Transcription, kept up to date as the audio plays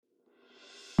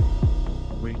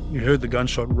You heard the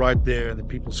gunshot right there and the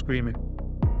people screaming.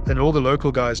 And all the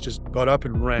local guys just got up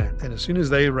and ran. And as soon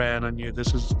as they ran, I knew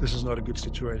this is not a good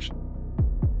situation,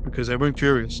 because they weren't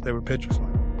curious, they were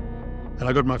petrified. And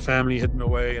I got my family hidden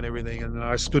away and everything, and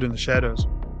I stood in the shadows.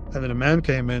 And then a man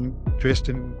came in dressed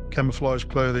in camouflage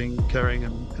clothing, carrying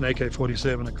an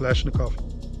AK-47, a Kalashnikov.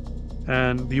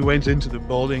 And he went into the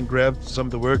building, grabbed some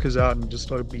of the workers out and just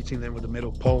started beating them with a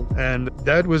metal pole. And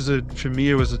that was, for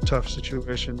me, it was a tough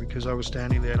situation, because I was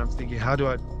standing there and I'm thinking, how do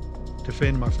I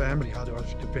defend my family? How do I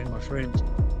defend my friends?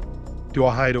 Do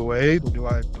I hide away, or do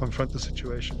I confront the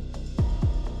situation?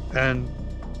 And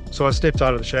so I stepped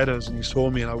out of the shadows and he saw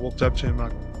me, and I walked up to him, I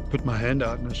put my hand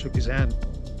out and I shook his hand.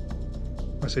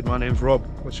 I said, "My name's Rob,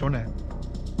 what's your name?"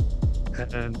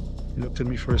 And he looked at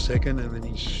me for a second, and then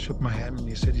he shook my hand and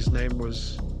he said his name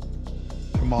was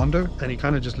Commander. And he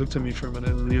kind of just looked at me for a minute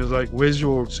and he was like, "Where's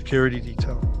your security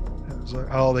detail?" And I was like,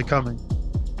 "Oh, they're coming.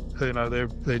 You know,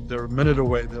 they're a minute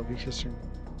away, they'll be kissing."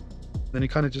 Then he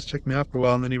kind of just checked me out for a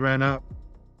while and then he ran out.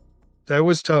 That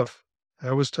was tough.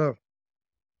 That was tough.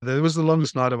 That was the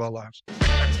longest night of our lives.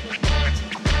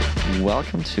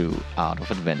 Welcome to Art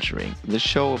of Adventuring, the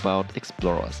show about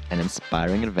explorers and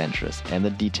inspiring adventurers and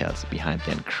the details behind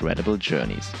their incredible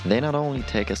journeys. They not only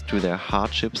take us through their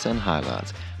hardships and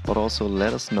highlights, but also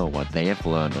let us know what they have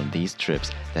learned on these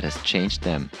trips that has changed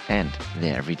them and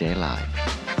their everyday life.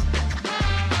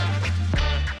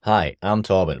 Hi, I'm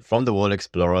Torben from the World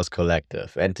Explorers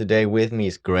Collective, and today with me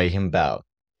is Graeme Bell.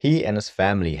 He and his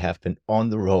family have been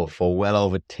on the road for well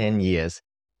over 10 years,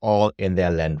 all in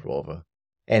their Landrover.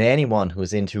 And anyone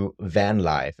who's into van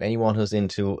life, anyone who's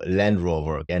into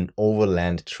Landrover and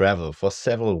overland travel for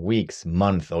several weeks,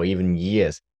 months, or even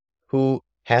years, who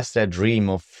has that dream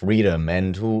of freedom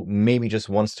and who maybe just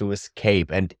wants to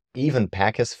escape and even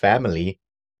pack his family,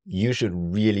 you should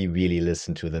really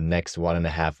listen to the next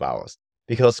 1.5 hours.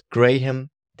 Because Graeme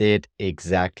did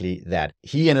exactly that.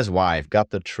 He and his wife got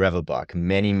the travel bug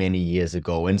many years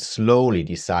ago and slowly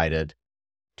decided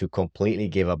to completely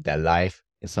give up their life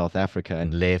in South Africa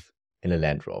and live in a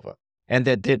Land Rover. And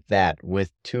they did that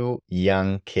with 2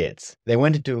 young kids. They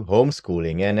went into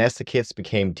homeschooling, and as the kids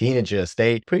became teenagers,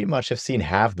 they pretty much have seen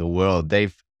half the world.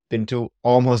 They've been to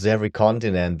almost every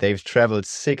continent. They've traveled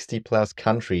 60 plus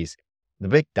countries. The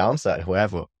big downside,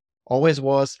 however, always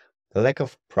was the lack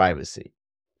of privacy,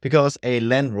 because a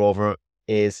Land Rover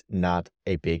is not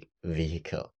a big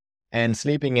vehicle. And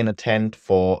sleeping in a tent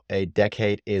for a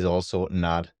decade is also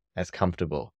not as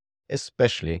comfortable,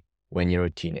 especially when you're a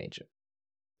teenager.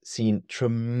 Seen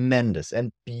tremendous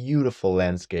and beautiful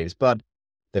landscapes, but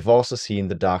they've also seen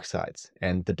the dark sides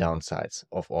and the downsides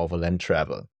of overland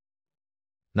travel.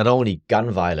 Not only gun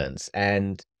violence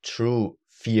and true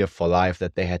fear for life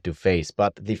that they had to face,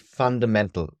 but the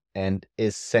fundamental and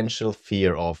essential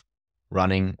fear of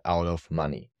running out of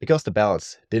money. Because the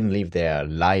Bells didn't live their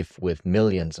life with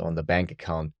millions on the bank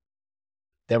account,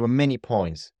 there were many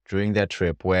points during their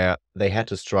trip where they had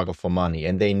to struggle for money,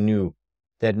 and they knew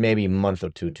that maybe a month or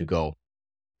 2 to go.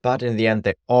 But in the end,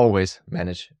 they always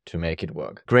managed to make it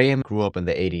work. Graeme grew up in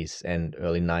the 80s and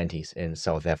early 90s in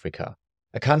South Africa,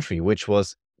 a country which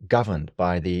was governed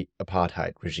by the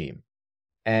apartheid regime.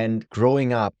 And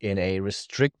growing up in a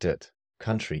restricted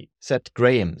country set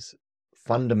Graeme's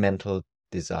fundamental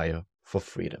desire for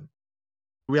freedom.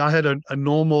 I had a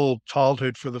normal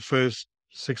childhood for the first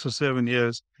 6 or 7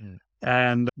 years,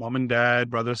 and mom and dad,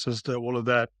 brother, sister, all of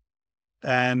that.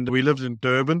 And we lived in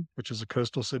Durban, which is a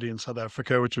coastal city in South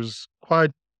Africa, which was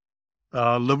quite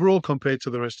liberal compared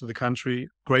to the rest of the country.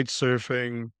 Great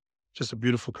surfing, just a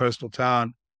beautiful coastal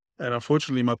town. And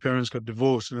unfortunately, my parents got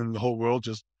divorced, and then the whole world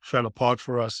just fell apart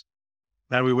for us.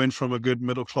 And we went from a good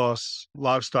middle-class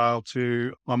lifestyle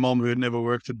to my mom, who had never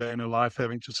worked a day in her life,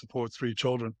 having to support 3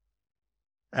 children.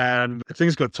 And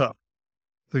things got tough.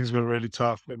 Things got really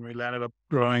tough. And we landed up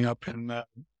growing up in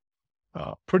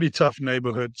pretty tough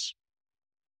neighborhoods.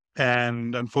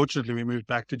 And unfortunately, we moved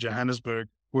back to Johannesburg,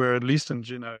 where at least in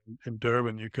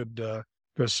Durban, you could go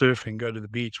surfing, go to the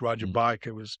beach, ride your bike.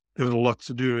 There was a lot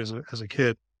to do as a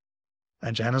kid.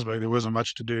 And Johannesburg, there wasn't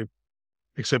much to do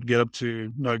except get up to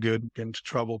no good, get into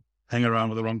trouble, hang around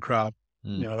with the wrong crowd,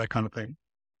 that kind of thing.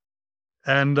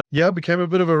 And became a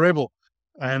bit of a rebel.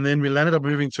 And then we landed up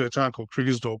moving to a town called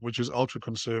Krugersdorp, which is ultra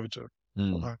conservative.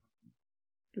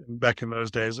 Back in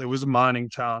those days, it was a mining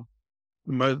town.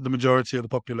 The majority of the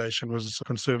population was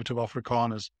conservative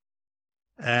Afrikaners.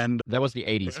 And that was the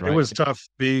 80s, right? It was tough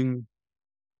being,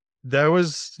 that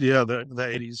was, the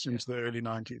 80s into the early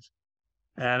 90s.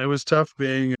 And it was tough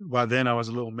being, by then I was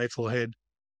a little metalhead.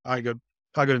 I got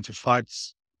into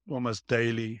fights almost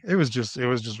daily. It was just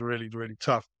really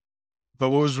tough. But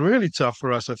what was really tough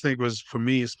for us, I think, was for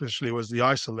me especially, was the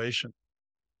isolation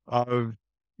of,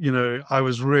 I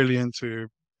was really into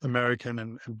American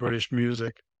and British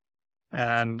music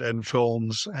and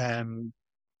films, and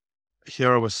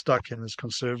here I was stuck in this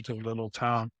conservative little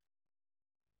town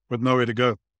with nowhere to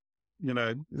go.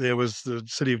 There was the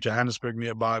city of Johannesburg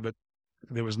nearby, but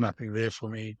there was nothing there for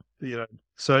me.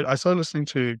 So I started listening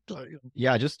to,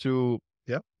 Yeah, just to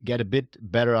yeah. get a bit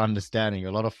better understanding.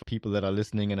 A lot of people that are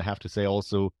listening, and I have to say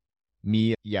also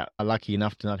me, yeah, are lucky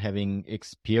enough to not having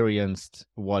experienced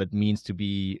what it means to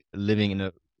be living in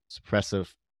a suppressive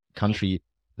country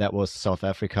that was South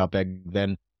Africa back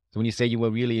then. So when you say you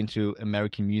were really into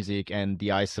American music and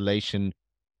the isolation,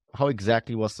 how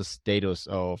exactly was the status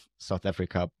of South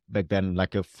Africa back then?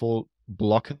 Like a full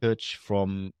blockage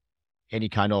from any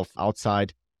kind of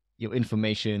outside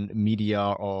information, media,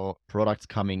 or products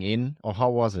coming in, or how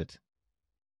was it?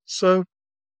 So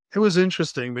it was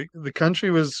interesting. The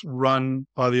country was run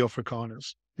by the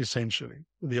Afrikaners, essentially,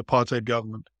 the apartheid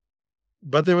government.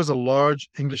 But there was a large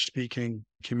English-speaking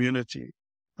community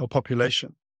or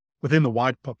population within the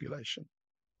white population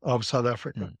of South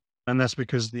Africa. Mm. And that's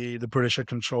because the British had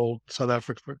controlled South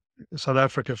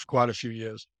Africa for quite a few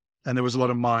years. And there was a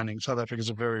lot of mining. South Africa is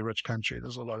a very rich country.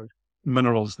 There's a lot of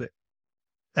minerals there.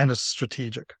 And it's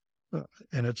strategic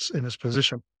in its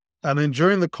position. And then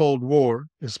during the Cold War,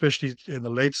 especially in the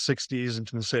late 60s,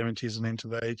 into the 70s, and into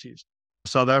the 80s,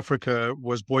 South Africa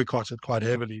was boycotted quite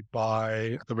heavily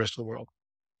by the rest of the world.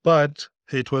 But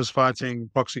it was fighting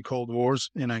proxy Cold Wars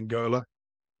in Angola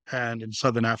and in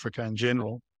Southern Africa in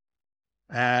general.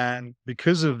 And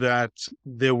because of that,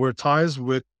 there were ties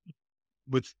with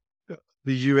the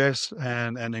US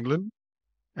and England.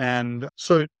 And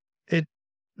so it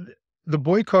the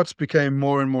boycotts became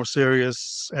more and more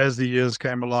serious as the years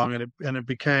came along, and it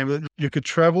became that you could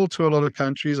travel to a lot of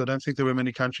countries. I don't think there were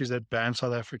many countries that banned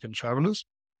South African travelers,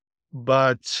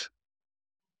 but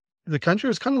the country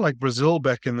was kind of like Brazil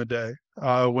back in the day.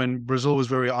 When Brazil was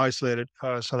very isolated,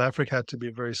 South Africa had to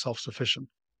be very self-sufficient.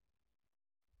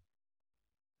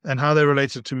 And how they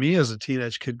related to me as a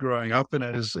teenage kid growing up in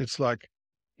it is, it's like,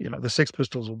 the Sex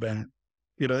Pistols were banned.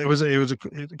 It was a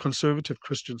conservative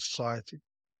Christian society.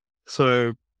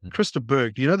 So Christa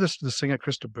Berg, do you know the singer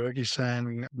Christa Berg? He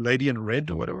sang Lady in Red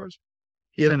or whatever it was.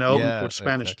 He had an album called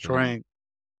Spanish Train.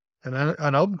 And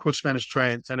an album called Spanish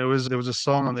Train. And there was a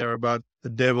song on there about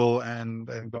the devil and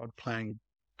God playing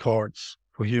cards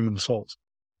for human souls.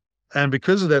 And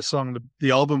because of that song,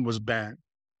 the album was banned.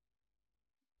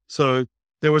 So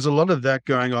there was a lot of that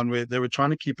going on where they were trying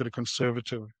to keep it a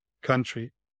conservative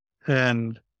country.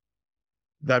 And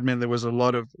that meant there was a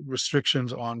lot of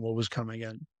restrictions on what was coming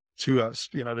in to us.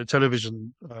 The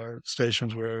television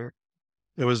stations where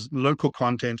there was local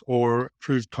content or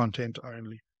approved content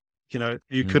only.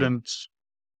 You couldn't.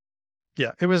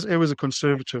 Yeah, it was a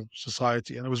conservative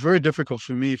society, and it was very difficult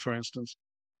for me, for instance,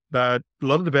 that a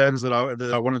lot of the bands that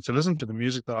I wanted to listen to, the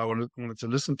music that I wanted to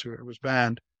listen to, it was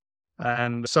banned.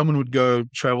 And someone would go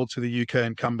travel to the UK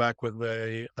and come back with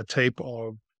a tape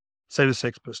of, say, the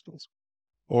Sex Pistols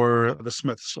or the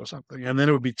Smiths or something, and then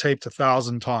it would be taped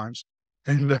 1,000 times.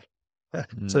 And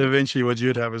so eventually what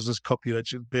you'd have is this copy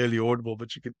that's barely audible, but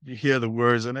you hear the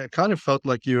words, and it kind of felt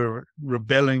like you were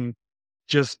rebelling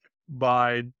just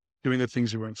by doing the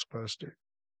things you weren't supposed to.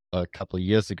 A couple of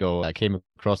years ago, I came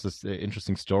across this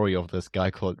interesting story of this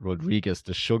guy called Rodriguez,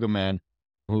 the Sugar Man,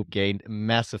 who gained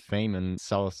massive fame in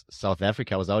South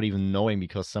Africa without even knowing,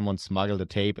 because someone smuggled a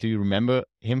tape. Do you remember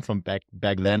him from back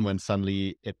then when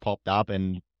suddenly it popped up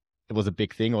and it was a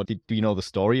big thing? Or do you know the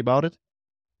story about it?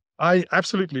 I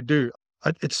absolutely do.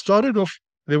 It started off,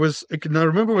 I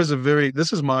remember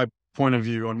this is my point of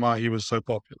view on why he was so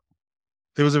popular.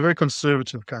 There was a very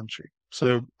conservative country.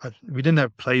 So we didn't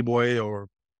have Playboy or,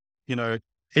 you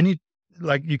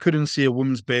couldn't see a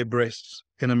woman's bare breasts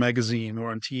in a magazine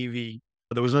or on TV.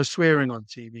 There was no swearing on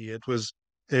TV. It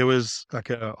was like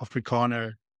a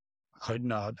Afrikaner.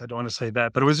 No, I don't want to say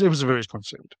that, but it was very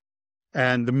conservative,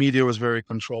 and the media was very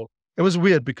controlled. It was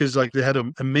weird because they had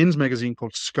a men's magazine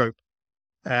called Scope,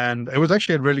 and it was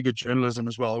actually had really good journalism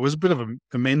as well. It was a bit of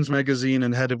a men's magazine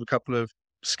and had a couple of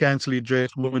scantily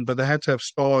dressed women, but they had to have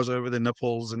stars over their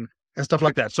nipples and stuff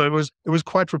like that. So it was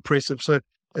quite repressive. So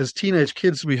as teenage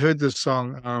kids, we heard this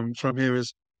song from here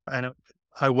and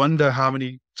I wonder how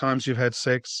many times you've had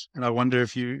sex, and I wonder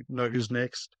if you know who's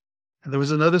next. And there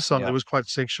was another song that was quite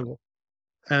sexual.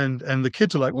 And the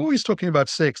kids are like, oh, he's talking about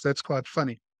sex. That's quite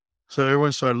funny. So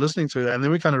everyone started listening to that. And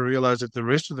then we kind of realized that the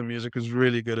rest of the music was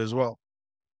really good as well.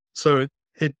 So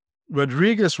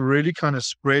Rodriguez really kind of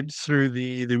spread through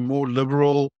the more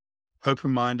liberal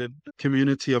open-minded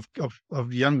community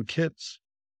of young kids.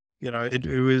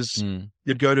 It was, Mm.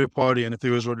 you'd go to a party, and if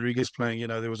there was Rodriguez playing,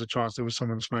 there was a chance there was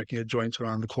someone smoking a joint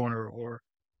around the corner, or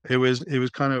it was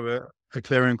kind of a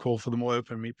clarion call for the more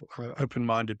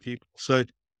open-minded people. So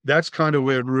that's kind of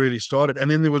where it really started. And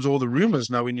then there was all the rumors.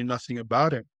 Now we knew nothing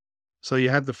about him. So you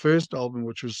had the first album,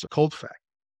 which was Cold Fact.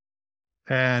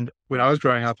 And when I was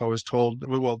growing up, I was told,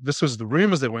 well, this was the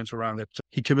rumors that went around, that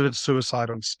he committed suicide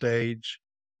on stage.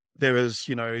 There was,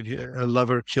 a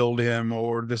lover killed him,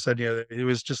 or this, that, it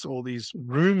was just all these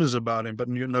rumors about him, but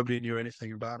nobody knew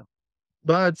anything about him.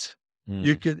 But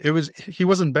he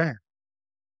wasn't banned.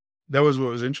 That was what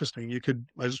was interesting. You could,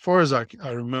 as far as I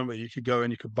remember, you could go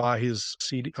and you could buy his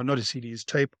CD, or not his CD, his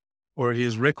tape, or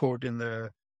his record in the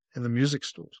music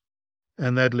stores.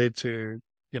 And that led to,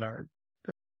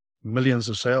 millions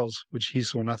of sales, which he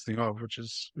saw nothing of, which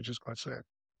is quite sad.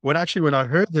 When I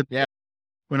heard that,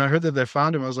 when I heard that they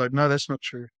found him, I was like, no, that's not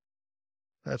true.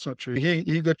 That's not true.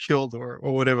 He got killed or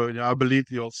whatever. I believe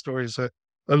the old stories. So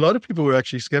a lot of people were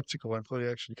actually skeptical until he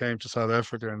actually came to South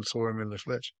Africa and saw him in the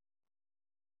flesh.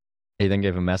 He then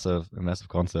gave a massive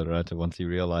concert, right? Once he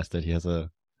realized that he has a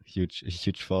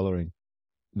huge following.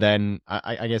 Then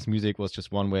I guess music was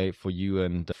just one way for you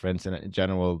and the friends in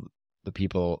general, the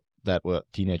people that were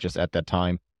teenagers at that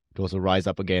time, to also rise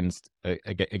up against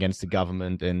the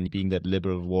government and being that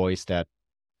liberal voice that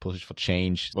pushes for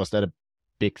change. Was that a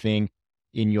big thing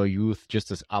in your youth, just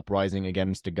this uprising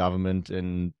against the government,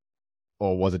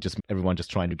 or was it just everyone just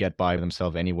trying to get by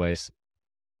themselves anyways?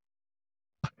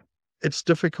 It's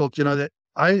difficult, that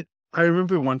I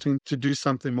remember wanting to do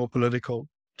something more political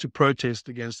to protest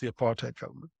against the apartheid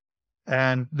government.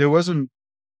 And there weren't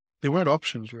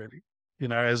options really,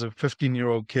 as a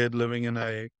 15-year-old kid living in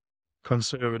a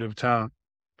conservative town.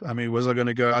 I mean, was I going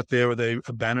to go out there with a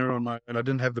banner on and I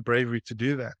didn't have the bravery to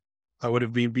do that. I would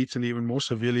have been beaten even more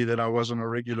severely than I was on a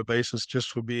regular basis just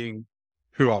for being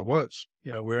who I was,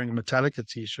 wearing a Metallica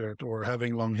t-shirt or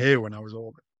having long hair when I was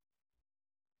older.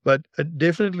 But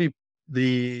definitely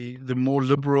the more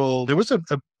liberal, there was a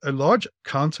large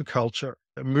counterculture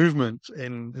movement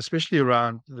especially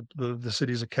around the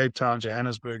cities of Cape Town,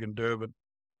 Johannesburg, and Durban.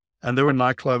 And there were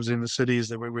nightclubs in the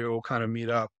cities where we all kind of meet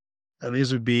up. And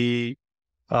these would be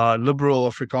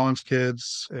liberal Afrikaans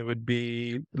kids. It would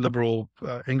be liberal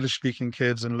English-speaking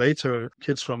kids, and later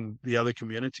kids from the other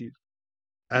communities.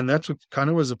 And that's what kind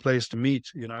of was a place to meet,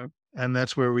 and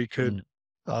that's where we could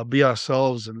be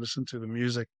ourselves and listen to the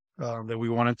music that we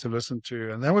wanted to listen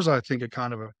to. And that was, I think, a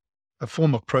kind of a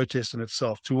form of protest in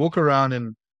itself, to walk around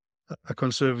in a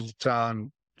conservative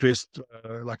town dressed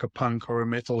like a punk or a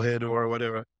metalhead or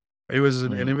whatever. It was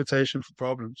an invitation for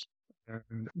problems.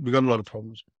 And we got a lot of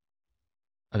problems.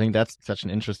 I think that's such an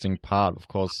interesting part. Of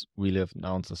course, we live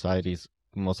now in societies,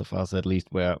 most of us at least,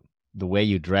 where the way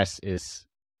you dress is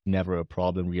never a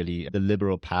problem, really. The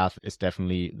liberal path is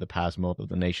definitely the path most of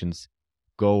the nations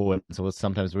go. And so it's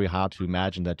sometimes very hard to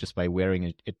imagine that just by wearing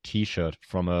a t-shirt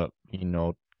from a,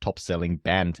 top-selling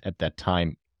band at that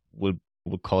time will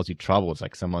cause you trouble. It's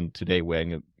like someone today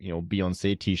wearing a,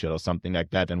 Beyonce t-shirt or something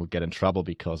like that and would get in trouble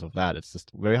because of that. It's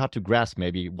just very hard to grasp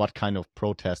maybe what kind of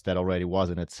protest that already was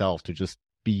in itself, to just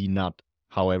be not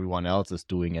how everyone else is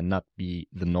doing and not be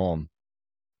the norm.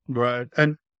 Right.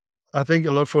 And I think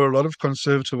for a lot of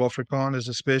conservative Afrikaners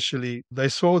especially, they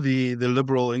saw the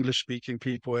liberal English-speaking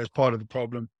people as part of the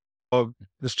problem of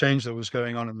this change that was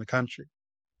going on in the country.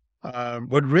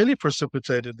 What really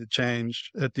precipitated the change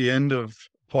at the end of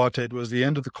apartheid was the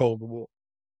end of the Cold War.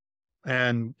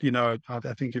 And,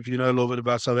 I think if you know a little bit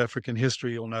about South African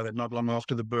history, you'll know that not long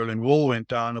after the Berlin Wall went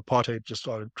down, apartheid just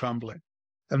started crumbling.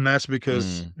 And that's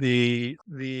because the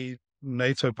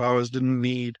NATO powers didn't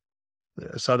need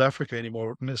South Africa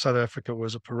anymore. South Africa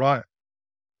was a pariah.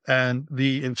 And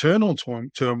the internal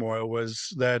turmoil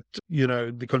was that,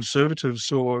 the conservatives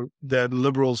saw that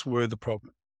liberals were the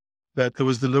problem. That it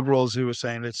was the liberals who were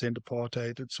saying, let's end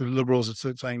apartheid. It's the liberals that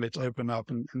were saying, let's open up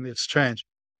and let's change.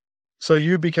 So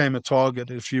you became a target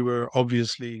if you were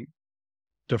obviously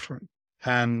different.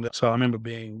 And so I remember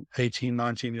being 18,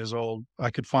 19 years old.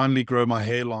 I could finally grow my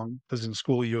hair long, because in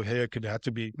school your hair had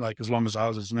to be like as long as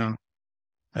ours is now.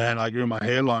 And I grew my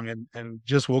hair long, and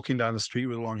just walking down the street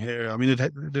with long hair. I mean, it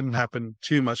didn't happen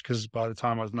too much, because by the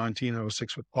time I was 19, I was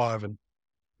 6'5" and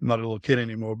not a little kid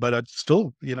anymore. But I'd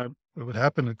still, it would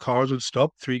happen. The cars would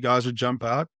stop, 3 guys would jump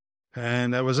out,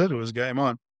 and that was it. It was game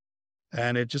on.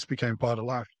 And it just became part of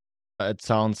life. It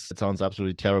sounds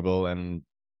absolutely terrible. And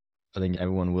I think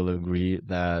everyone will agree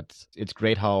that it's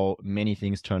great how many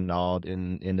things turned out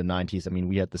in the 90s. I mean,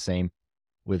 we had the same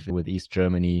with East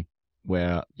Germany,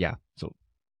 where, so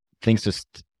things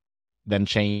just then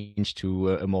change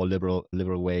to a more liberal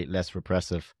way, less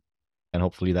repressive. And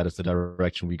hopefully that is the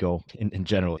direction we go in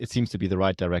general. It seems to be the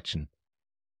right direction.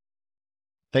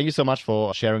 Thank you so much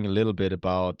for sharing a little bit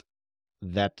about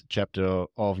that chapter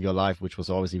of your life, which was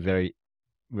obviously very,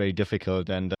 very difficult.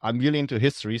 And I'm really into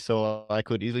history, so I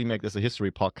could easily make this a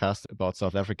history podcast about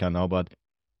South Africa now, but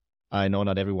I know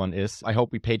not everyone is. I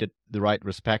hope we paid it the right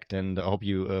respect, and I hope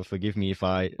you forgive me if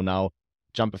I now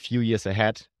jump a few years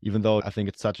ahead, even though I think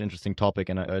it's such an interesting topic,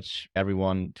 and I urge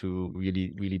everyone to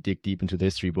really, really dig deep into the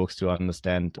history books to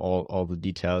understand all the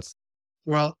details.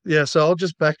 Well, yeah, so I'll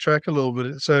just backtrack a little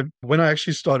bit. So when I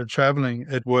actually started traveling,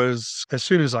 it was as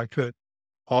soon as I could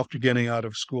after getting out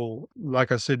of school.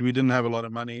 Like I said, we didn't have a lot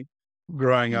of money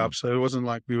growing up, so it wasn't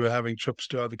like we were having trips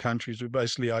to other countries. We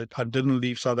basically, I didn't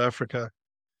leave South Africa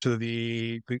to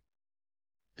the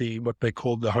what they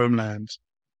called the homeland.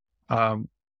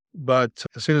 But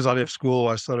as soon as I left school,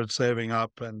 I started saving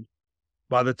up, and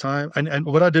by the time and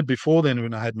what I did before then,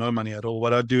 when I had no money at all,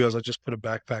 what I'd do is I just put a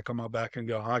backpack on my back and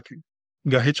go hiking,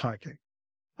 go hitchhiking.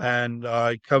 And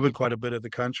I covered quite a bit of the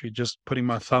country, just putting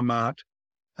my thumb out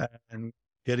and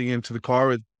getting into the car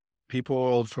with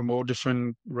people from all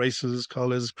different races,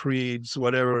 colors, creeds,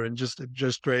 whatever, and it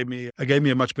just gave me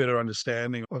a much better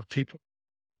understanding of people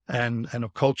and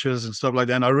of cultures and stuff like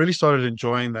that. And I really started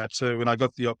enjoying that. So when I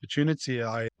got the opportunity,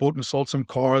 I bought and sold some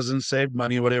cars and saved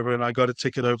money, whatever, and I got a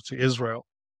ticket over to Israel.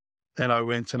 And I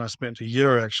went and I spent a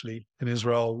year actually in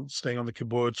Israel, staying on the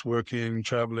kibbutz, working,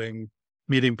 traveling,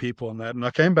 meeting people and that. And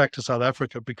I came back to South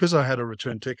Africa because I had a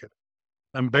return ticket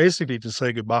and basically to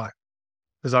say goodbye,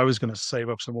 because I was going to save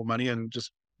up some more money and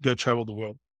just go travel the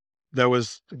world. That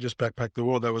was just backpack the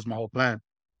world. That was my whole plan.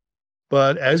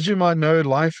 But as you might know,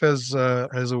 life has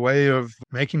a way of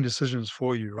making decisions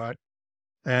for you, right?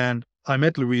 And I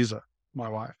met Louisa, my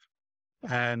wife,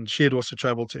 and she had also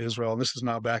traveled to Israel. And this is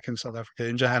now back in South Africa,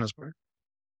 in Johannesburg.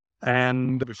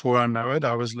 And before I know it,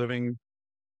 I was living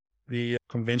the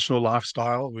conventional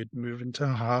lifestyle. We'd moved into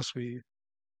a house. We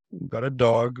got a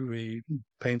dog. We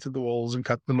painted the walls and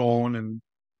cut the lawn and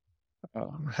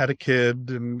had a kid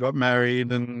and got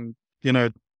married. And,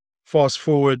 fast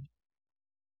forward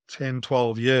 10,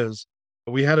 12 years,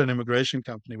 we had an immigration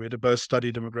company. We had both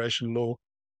studied immigration law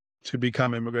to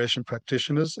become immigration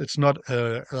practitioners. It's not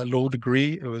a law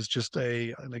degree. It was just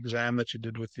an exam that you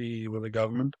did with the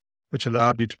government, which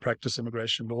allowed you to practice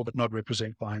immigration law, but not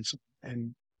represent clients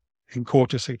in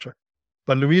court, etc.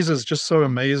 But Louisa is just so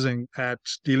amazing at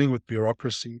dealing with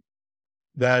bureaucracy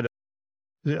that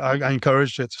I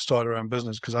encouraged her to start her own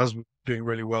business because I was doing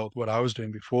really well at what I was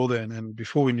doing before then. And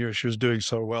before we knew her, she was doing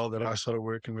so well that I started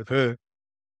working with her.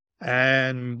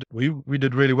 And we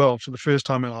did really well. For the first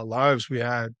time in our lives, we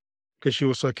had, because she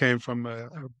also came from a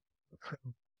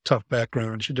tough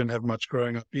background. She didn't have much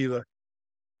growing up either.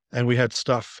 And we had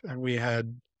stuff and we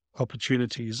had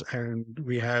opportunities and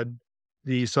we had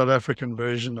the South African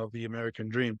version of the American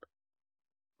dream.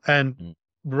 And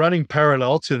running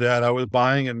parallel to that, I was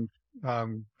buying and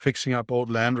fixing up old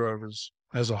Landrovers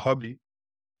as a hobby.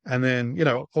 And then,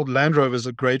 old Landrovers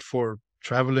are great for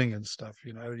traveling and stuff.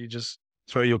 You just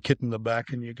throw your kit in the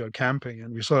back and you go camping.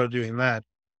 And we started doing that.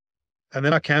 And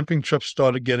then our camping trips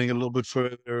started getting a little bit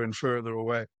further and further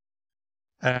away.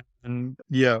 And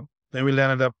yeah, then we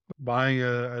landed up buying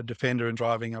a Defender and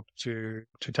driving up to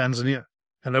Tanzania.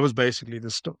 And that was basically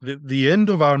the end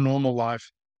of our normal life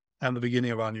and the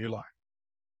beginning of our new life.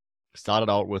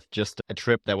 Started out with just a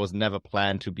trip that was never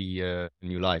planned to be a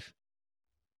new life.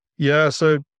 Yeah,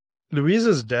 so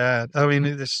Louisa's dad, I mean,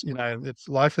 it's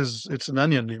it's an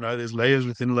onion, there's layers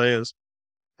within layers.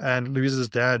 And Louisa's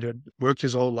dad had worked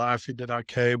his whole life, he did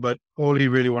okay, but all he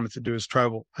really wanted to do is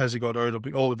travel as he got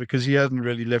older because he hadn't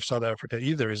really left South Africa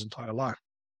either his entire life.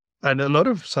 And a lot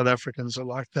of South Africans are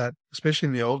like that, especially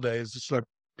in the old days. It's like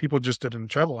people just didn't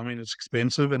travel. I mean, it's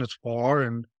expensive and it's far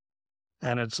and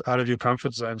it's out of your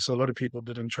comfort zone. So a lot of people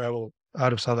didn't travel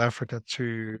out of South Africa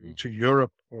to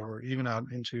Europe or even out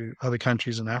into other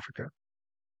countries in Africa.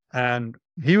 And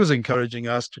he was encouraging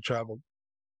us to travel.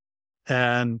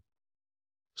 And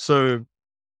so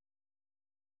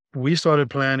we started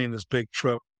planning this big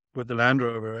trip with the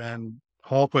Landrover, and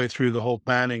halfway through the whole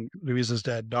planning, Louisa's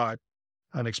dad died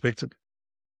unexpectedly.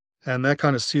 And that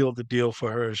kind of sealed the deal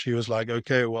for her. She was like,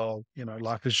 okay, well,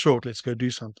 life is short. Let's go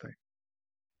do something.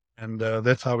 And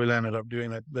that's how we ended up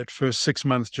doing that first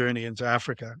 6-month journey into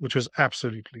Africa, which was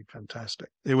absolutely fantastic.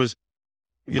 It was,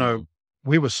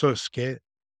 we were so scared.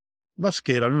 Not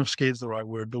scared. I don't know if scared is the right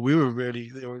word, but we were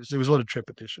really, there was a lot of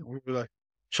trepidation. We were like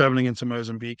traveling into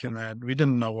Mozambique and that we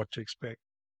didn't know what to expect.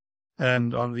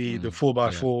 And on the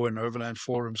 4x4 and overland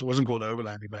forums, it wasn't called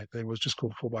overlanding back then. It was just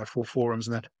called 4x4 forums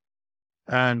and that.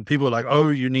 And people were like, oh,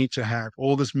 you need to have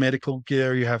all this medical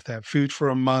gear. You have to have food for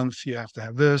a month. You have to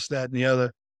have this, that, and the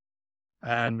other.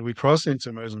 And we crossed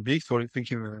into Mozambique,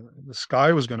 thinking the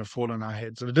sky was going to fall on our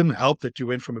heads. And it didn't help that you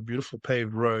went from a beautiful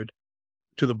paved road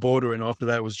to the border, and after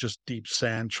that was just deep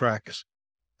sand tracks.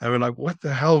 And we're like, what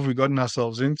the hell have we gotten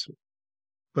ourselves into?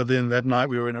 But then that night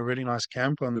we were in a really nice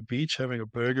camp on the beach having a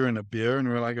burger and a beer, and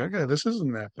we were like, okay, this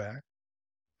isn't that bad.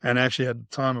 And actually had the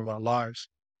time of our lives.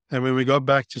 And when we got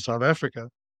back to South Africa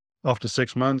after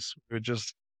 6 months, we were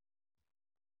just,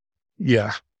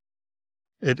 yeah,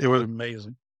 it was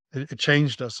amazing. It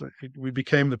changed us. We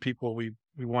became the people we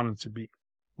wanted to be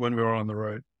when we were on the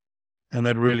road. And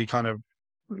that really kind of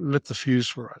lit the fuse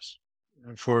for us,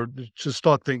 to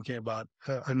start thinking about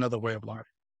another way of life.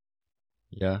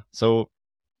 Yeah. So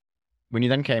when you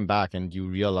then came back and you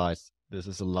realized this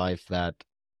is a life that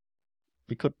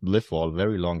we could live for a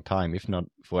very long time, if not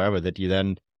forever, that you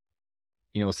then,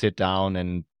 sit down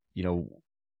and,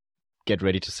 get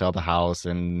ready to sell the house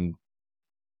and,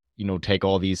 take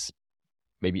all these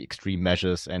maybe extreme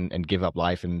measures and give up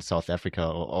life in South Africa,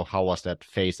 or how was that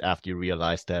phase after you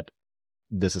realized that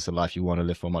this is a life you want to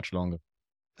live for much longer?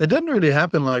 It didn't really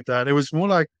happen like that. It was more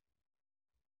like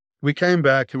we came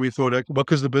back and we thought,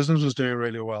 because the business was doing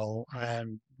really well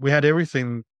and we had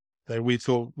everything that we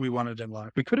thought we wanted in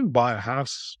life. We couldn't buy a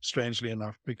house, strangely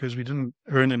enough, because we didn't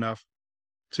earn enough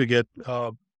to get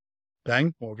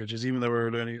bank mortgages. Even though we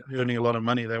were earning a lot of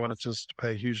money, they wanted us to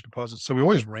pay huge deposits. So we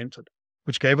always rented,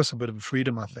 which gave us a bit of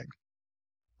freedom, I think.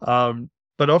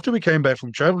 But after we came back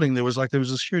from traveling, there was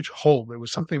this huge hole. There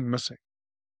was something missing.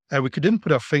 And we didn't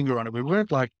put our finger on it. We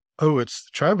weren't like, oh, it's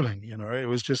traveling, It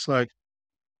was just like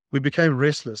we became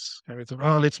restless. And we thought,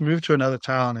 oh, let's move to another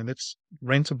town and let's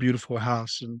rent a beautiful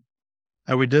house. And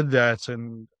we did that.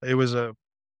 And it was a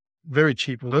very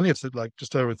cheap. Well, only it's like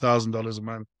just over $1,000 a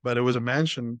month. But it was a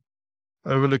mansion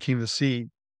overlooking the sea.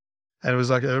 And it was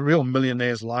like a real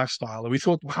millionaire's lifestyle. And we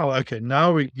thought, wow, okay,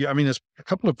 now there's a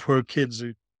couple of poor kids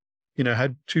who,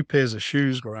 had 2 pairs of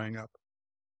shoes growing up.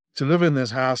 To live in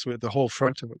this house where the whole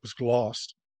front of it was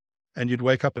glassed, and you'd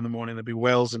wake up in the morning, there'd be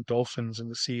whales and dolphins in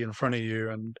the sea in front of you,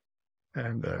 and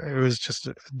it was just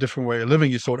a different way of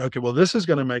living. You thought, okay, well, this is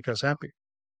going to make us happy.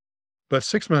 But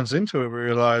 6 months into it, we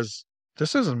realized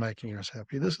this isn't making us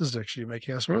happy. This is actually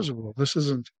making us miserable. This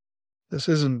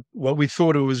isn't what we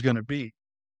thought it was going to be.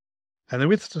 And then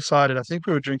we decided, I think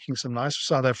we were drinking some nice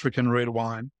South African red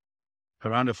wine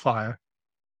around a fire.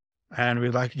 And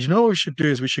we're like, what we should do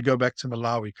is we should go back to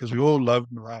Malawi, because we all loved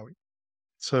Malawi.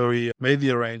 So we made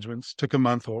the arrangements, took a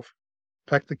month off,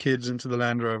 packed the kids into the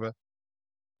Landrover.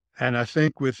 And I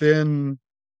think within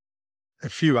a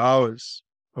few hours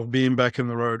of being back in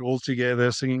the road all together,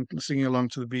 singing along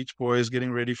to the Beach Boys,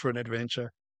 getting ready for an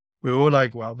adventure, we were all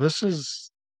like, wow, this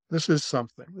is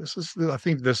something. I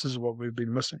think this is what we've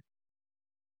been missing.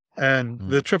 And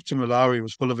the trip to Malawi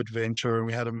was full of adventure, and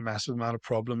we had a massive amount of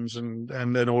problems and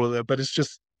then all of that. But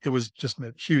it was just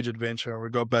a huge adventure. We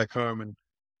got back home, and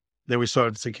then we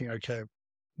started thinking, okay,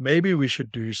 maybe we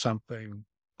should do something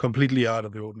completely out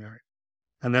of the ordinary.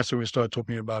 And that's when we started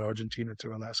talking about Argentina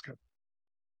to Alaska.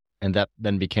 And that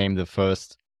then became the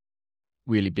first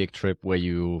really big trip where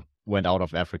you went out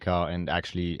of Africa and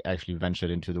actually ventured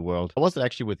into the world. How was it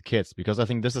actually with kids? Because I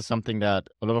think this is something that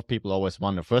a lot of people always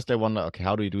wonder. First, they wonder, okay,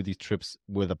 how do you do these trips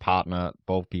with a partner?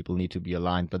 Both people need to be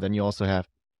aligned. But then you also have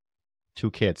 2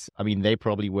 kids. I mean, they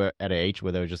probably were at an age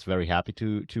where they were just very happy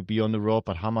to be on the road.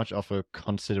 But how much of a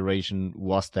consideration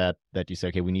was that you say,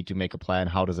 okay, we need to make a plan?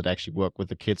 How does it actually work with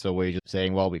the kids? Or were you just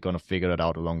saying, well, we're going to figure it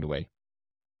out along the way?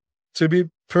 To be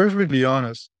perfectly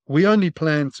honest, we only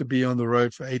planned to be on the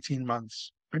road for 18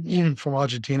 months. From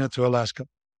Argentina to Alaska.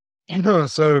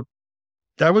 So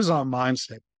that was our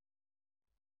mindset.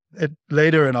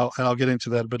 Later, and I'll get into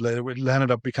that a bit later, it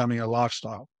ended up becoming a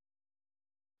lifestyle.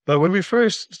 But when we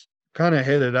first kind of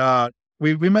headed out,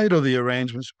 we made all the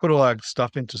arrangements, put all our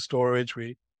stuff into storage.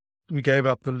 We gave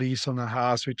up the lease on the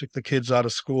house. We took the kids out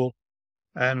of school,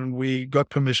 and we got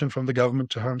permission from the government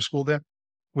to homeschool them,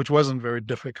 which wasn't very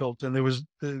difficult. And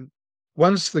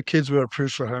once the kids were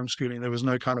approved for homeschooling, there was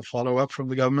no kind of follow-up from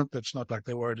the government. That's not like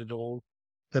they worried at all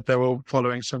that they were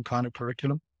following some kind of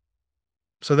curriculum.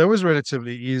 So that was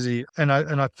relatively easy. And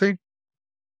I think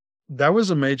that was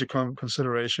a major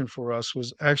consideration for us,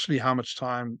 was actually how much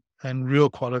time and real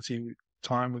quality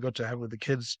time we got to have with the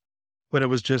kids, when it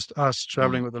was just us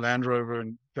traveling with the Land Rover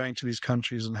and going to these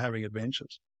countries and having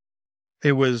adventures.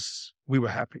 We were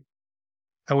happy.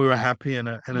 And we were happy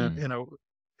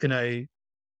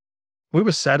we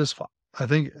were satisfied. I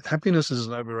think happiness is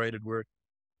an overrated word.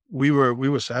 We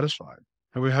were satisfied,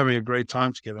 and we were having a great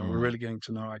time together. And we were really getting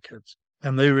to know our kids.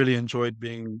 and they really enjoyed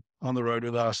being on the road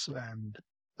with us. And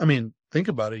I mean, think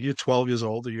about it. You're 12 years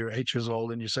old or you're 8 years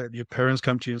old, and you say your parents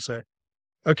come to you and say,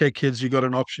 "Okay, kids, you got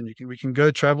an option. We can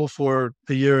go travel for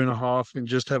a year and a half and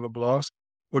just have a blast,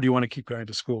 or do you want to keep going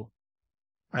to school?"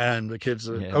 And the kids,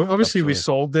 Yeah, tough obviously, we choice.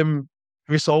 sold them.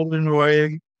 We sold them in a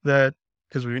way that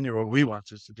because we knew what we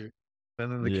wanted to do.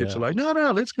 And then the kids are Yeah. like, "No,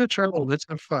 no, let's go travel. Let's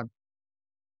have fun."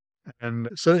 And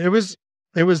so it was,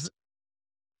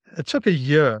 it took a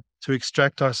year to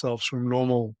extract ourselves from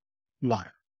normal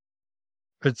life.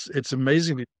 It's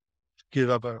amazing to give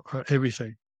up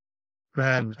everything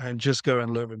and just go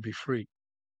and live and be free.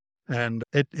 And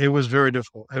it was very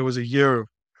difficult. It was a year of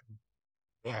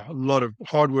a lot of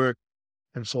hard work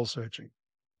and soul searching.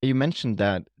 You mentioned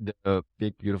that the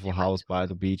big beautiful house by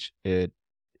the beach, it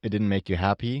didn't make you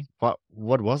happy.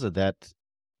 What was it that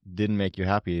didn't make you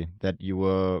happy? That you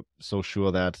were so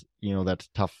sure that, that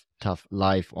tough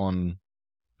life on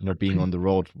not being on the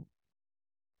road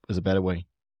is a better way.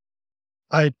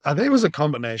 I think it was a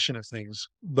combination of things.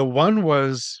 The one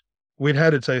was we'd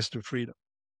had a taste of freedom.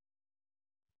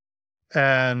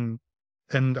 And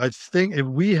I think if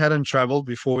we hadn't traveled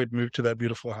before we'd moved to that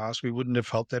beautiful house, we wouldn't have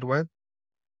felt that way.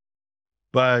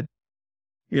 But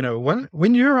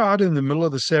when you're out in the middle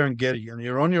of the Serengeti and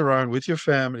you're on your own with your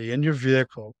family in your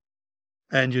vehicle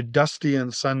and you're dusty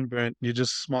and sunburnt, you're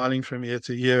just smiling from ear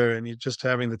to ear and you're just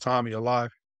having the time of your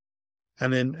life.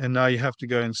 And now you have to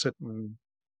go and sit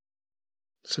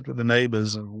with the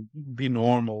neighbors and be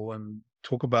normal and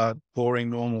talk about boring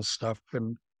normal stuff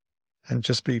and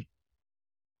just be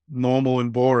normal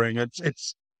and boring. I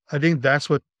think that's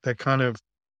what that kind of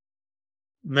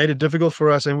made it difficult for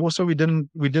us. And also we didn't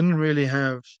really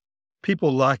have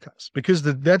people like us because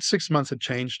that 6 months had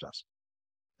changed us.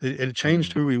 It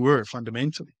changed Mm. who we were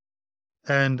fundamentally.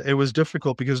 And it was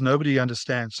difficult because nobody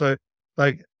understands. So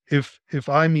like if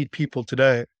I meet people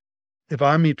today, if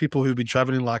I meet people who've been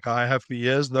traveling like I have for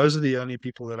years, those are the only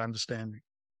people that understand me.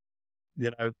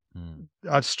 You know, Mm.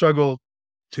 I'd struggle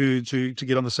to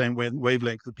get on the same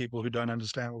wavelength with people who don't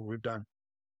understand what we've done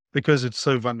because it's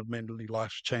so fundamentally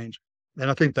life changing. And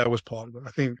I think that was part of it.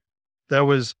 I think that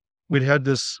was we'd had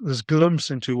this glimpse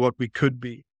into what we could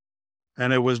be,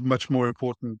 and it was much more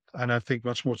important, and I think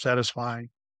much more satisfying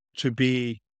to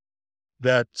be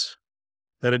that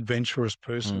that adventurous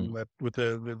person Mm. that with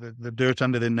the dirt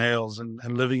under their nails and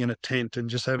living in a tent and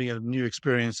just having a new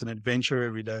experience and adventure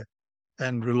every day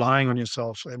and relying on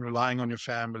yourself and relying on your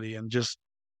family and just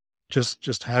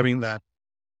having that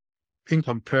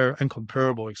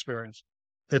incomparable experience.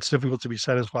 It's difficult to be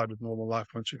satisfied with normal life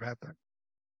once you've had that.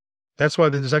 That's why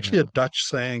there's actually a Yeah. Dutch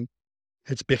saying,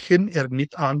 "It's begin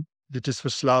niet aan, dit is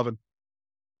verslavend,"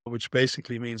 which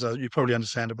basically means, you probably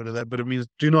understand a bit of that, but it means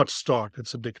do not start.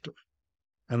 It's addictive.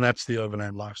 And that's the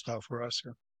overland lifestyle for us.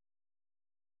 Yeah.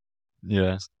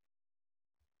 Yeah.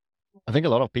 I think a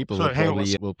lot of people Sorry, hang on one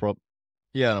second.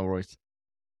 yeah, no worries.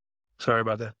 Sorry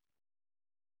about that.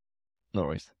 No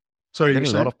worries. I Sorry, you were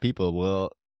think a lot saying? of people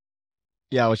will,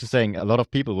 yeah, I was just saying a lot of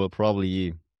people will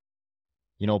probably,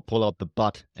 pull out the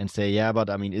butt and say, yeah, but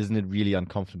I mean, isn't it really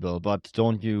uncomfortable? But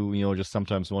don't you, just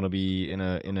sometimes want to be in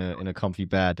a comfy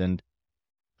bed? And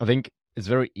I think it's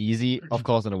very easy, of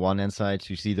course, on the one hand side,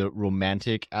 to see the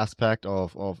romantic aspect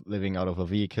of living out of a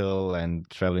vehicle and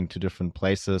traveling to different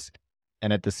places.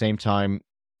 And at the same time,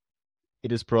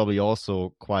 it is probably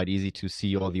also quite easy to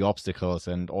see all the obstacles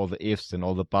and all the ifs and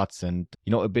all the buts and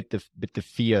a bit the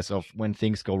fears of when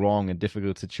things go wrong in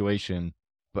difficult situation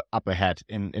but up ahead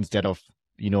instead of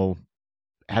you know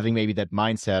having maybe that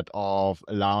mindset of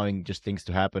allowing just things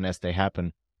to happen as they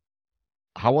happen.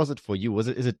 How was it for you? Is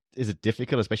it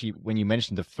difficult, especially when you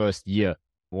mentioned the first year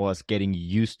was getting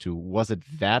used to? Was it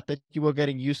that you were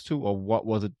getting used to, or what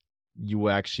was it you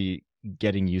were actually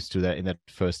getting used to that in that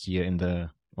first year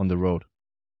on the road?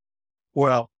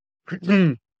 Well,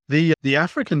 the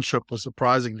African trip was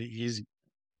surprisingly easy.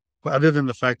 But other than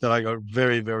the fact that I got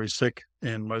very, very sick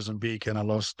in Mozambique and I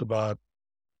lost about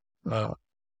uh,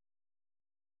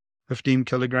 15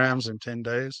 kilograms in 10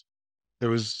 days. I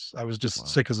was just Wow.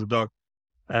 sick as a dog.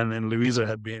 And then Louisa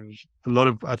had been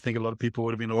I think a lot of people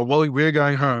would have been, well, we're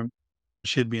going home.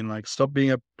 She'd been like, stop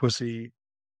being a pussy,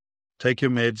 take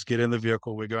your meds, get in the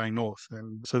vehicle, we're going north.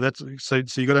 And so so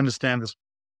you got to understand this.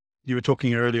 You were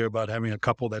talking earlier about having a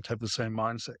couple that have the same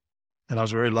mindset. And I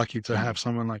was very lucky to Mm. have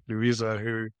someone like Louisa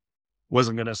who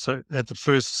wasn't going to say, at the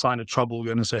first sign of trouble,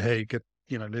 going to say, hey,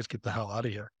 let's get the hell out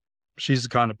of here. She's the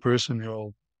kind of person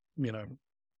who'll, you know,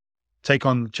 take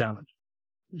on the challenge.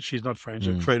 She's not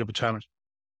Mm. afraid of a challenge.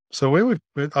 So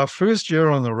with our first year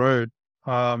on the road,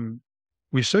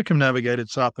 we circumnavigated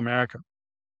South America,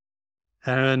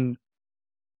 and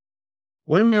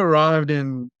When we arrived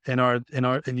in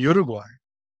Uruguay,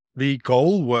 the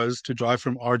goal was to drive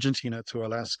from Argentina to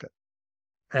Alaska.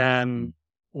 And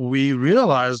we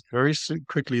realized very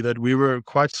quickly that we were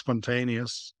quite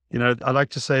spontaneous. I like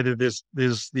to say that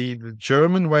there's the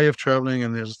German way of traveling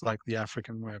and there's like the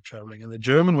African way of traveling. And the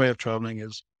German way of traveling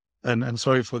is, and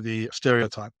sorry for the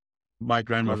stereotype, my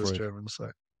grandmother's German, so,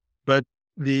 but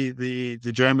the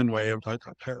German way of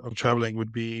traveling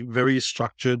would be very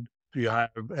structured. You have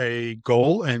a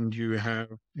goal and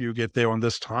you get there on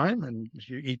this time and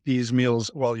you eat these meals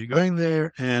while you're going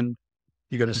there, and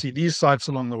you're going to see these sites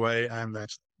along the way, and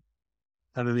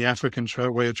then the African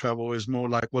way of travel is more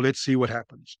like, well, let's see what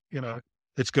happens.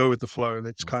 Let's go with the flow.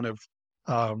 Let's kind of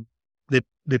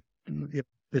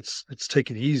let's take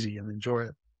it easy and enjoy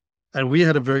it. And we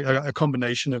had a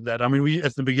combination of that. I mean,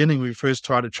 at the beginning we first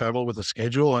tried to travel with a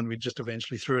schedule, and we just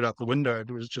eventually threw it out the window. It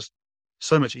was just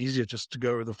so much easier just to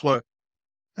go with the flow.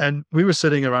 And we were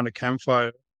sitting around a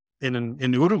campfire in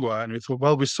Uruguay, and we thought,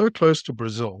 well, we're so close to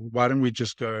Brazil. Why don't we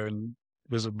just go and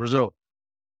visit Brazil?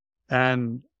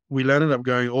 And we ended up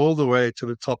going all the way to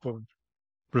the top of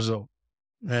Brazil.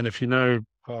 And if you know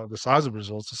the size of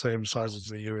Brazil, it's the same size as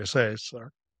the USA. So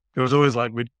it was always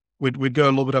like we'd go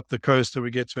a little bit up the coast and we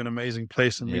get to an amazing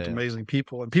place and meet amazing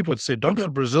people. And people would say, don't go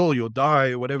to Brazil, you'll die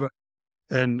or whatever.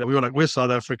 And we were like, we're South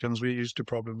Africans, we're used to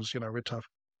problems, we're tough.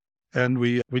 And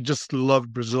we just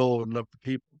loved Brazil and loved the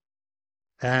people.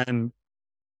 And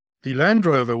the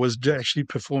Landrover was actually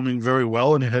performing very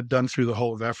well, and it had done through the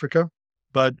whole of Africa.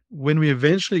 But when we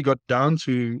eventually got down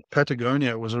to Patagonia,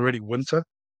 it was already winter.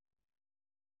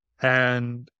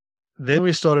 And then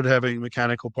we started having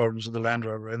mechanical problems with the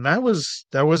Landrover. And that was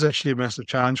actually a massive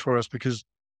challenge for us, because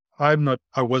I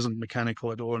wasn't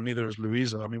mechanical at all, and neither is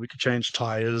Louisa. I mean, we could change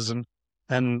tires and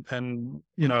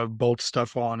bolt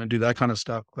stuff on and do that kind of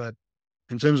stuff. But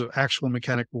in terms of actual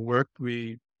mechanical work,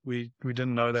 we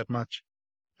didn't know that much.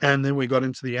 And then we got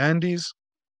into the Andes,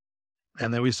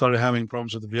 and then we started having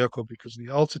problems with the vehicle because of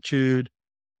the altitude.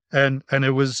 And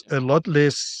it was a lot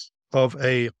less of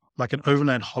an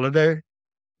overland holiday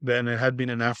than it had been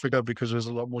in Africa, because it was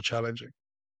a lot more challenging.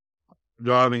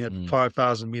 Driving at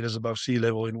 5,000 meters above sea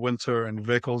level in winter, and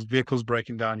vehicles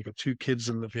breaking down. You've got 2 kids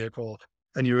in the vehicle,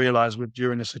 and you realize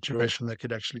you're in a situation that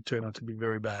could actually turn out to be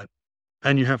very bad.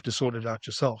 And you have to sort it out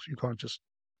yourself. You can't just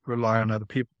rely on other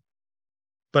people.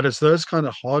 But it's those kind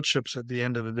of hardships at the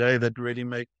end of the day that really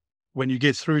make, when you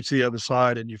get through to the other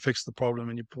side and you fix the problem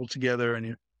and you pull together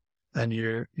and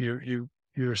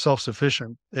you're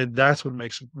self-sufficient, and that's what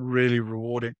makes it really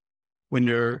rewarding. When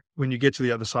you get to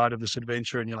the other side of this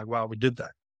adventure and you're like, wow, we did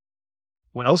that.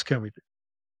 What else can we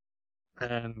do?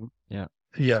 And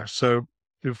so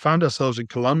we found ourselves in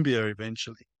Colombia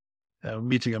eventually,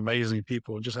 meeting amazing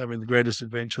people and just having the greatest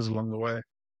adventures along the way.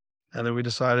 And then we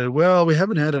decided, well, we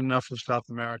haven't had enough of South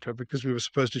America, because we were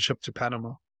supposed to ship to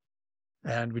Panama.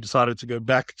 And we decided to go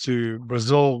back to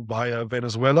Brazil via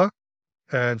Venezuela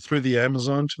and through the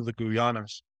Amazon to the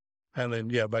Guyanas. And then,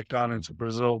 back down into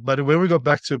Brazil. But when we got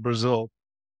back to Brazil,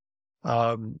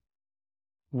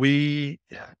 we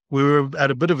were at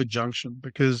a bit of a junction,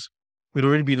 because we'd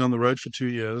already been on the road for 2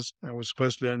 years, and it was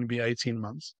supposed to only be 18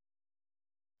 months.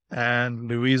 And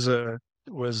Louisa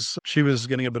was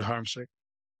getting a bit homesick.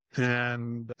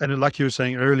 And like you were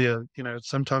saying earlier,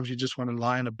 sometimes you just want to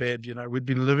lie in a bed. We'd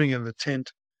been living in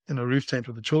a roof tent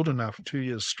with the children now for 2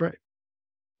 years straight,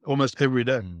 almost every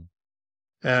day.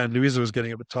 And Louisa was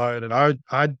getting a bit tired, and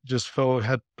I just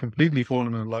had completely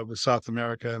fallen in love with South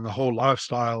America and the whole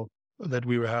lifestyle that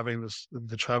we were having,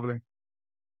 the traveling.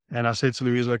 And I said to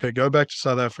Louisa, okay, go back to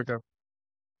South Africa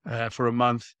for a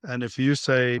month. And if you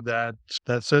say that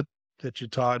that's it, that you're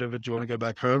tired of it, you want to go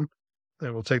back home,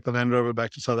 then we'll take the Landrover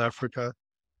back to South Africa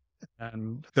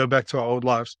and go back to our old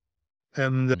lives.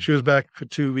 And she was back for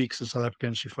 2 weeks in South Africa,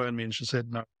 and she phoned me and she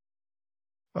said, no,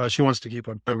 she wants to keep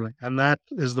on traveling. And that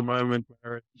is the moment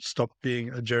where it stopped being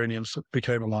a journey and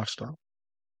became a lifestyle.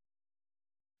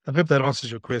 I hope that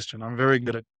answers your question. I'm very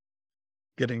good at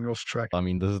getting off track. I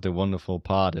mean, this is the wonderful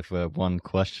part, if one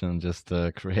question just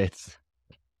creates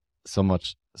so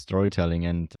much storytelling.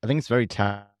 And I think it's very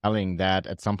telling that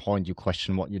at some point you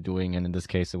question what you're doing. And in this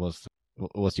case, it was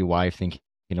your wife thinking,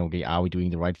 okay, are we doing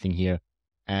the right thing here?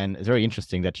 And it's very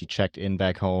interesting that she checked in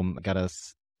back home, got a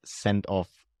scent of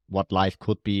what life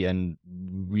could be, and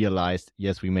realized,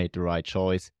 yes, we made the right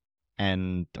choice.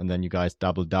 And then you guys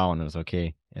doubled down. It was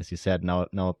okay. As you said, now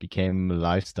it became a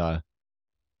lifestyle.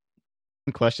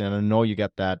 Question, and I know you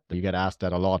get asked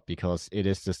that a lot, because it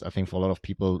is just, I think, for a lot of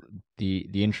people, the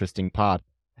interesting part.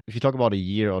 If you talk about a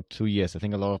year or 2 years, I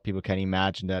think a lot of people can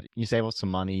imagine that you save up some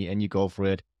money and you go for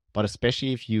it, But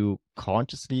especially if you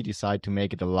consciously decide to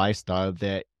make it a lifestyle,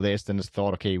 there's then this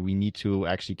thought, okay, we need to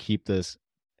actually keep this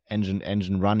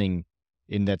engine running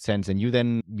in that sense. And you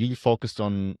then really focused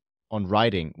on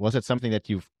writing. Was it something that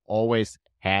you've always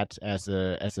had as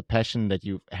a passion that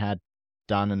you've had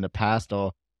done in the past,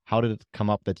 or how did it come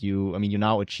up that I mean, you're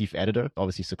now a chief editor,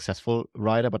 obviously successful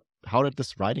writer, but how did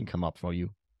this writing come up for you?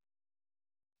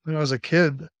 When I was a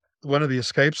kid, one of the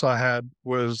escapes I had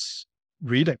was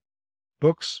reading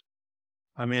books.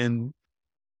 I mean,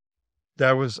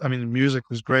 music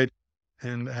was great,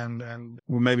 and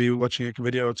maybe watching a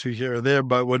video or two here or there.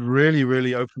 But what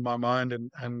really opened my mind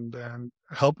and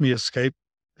helped me escape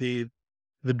the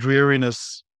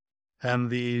dreariness and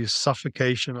the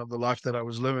suffocation of the life that I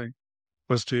was living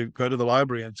was to go to the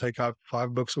library and take out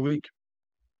 5 books a week,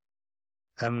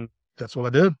 and that's all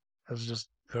I did. I was just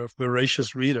a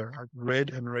voracious reader. I read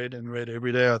and read and read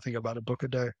every day. I think about a book a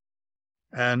day,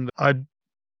 and I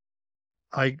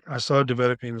started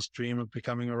developing this dream of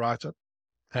becoming a writer.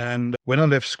 And when I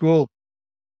left school,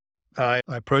 I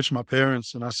approached my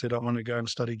parents and I said, I want to go and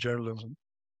study journalism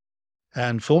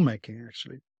and filmmaking,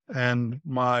 actually. And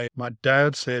my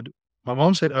dad said, my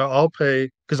mom said, I'll pay,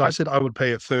 because I said I would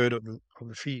pay a third of the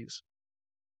fees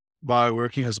by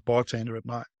working as a bartender at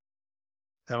night.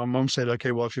 And my mom said,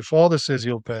 okay, well, if your father says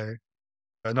he'll pay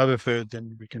another third,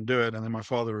 then we can do it. And then my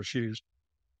father refused.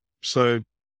 So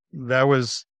that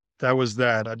was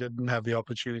that. I didn't have the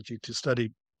opportunity to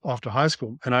study after high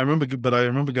school. And I remember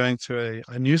going to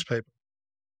a newspaper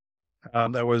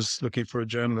that was looking for a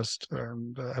journalist,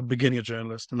 a beginning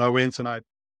journalist. And I went and I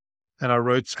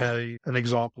wrote an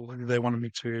example. They wanted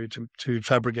me to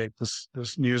fabricate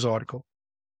this news article.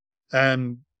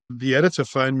 And the editor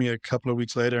phoned me a couple of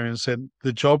weeks later and said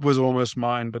the job was almost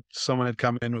mine, but someone had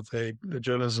come in with a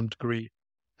journalism degree.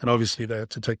 And obviously they had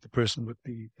to take the person with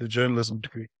the journalism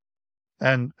degree.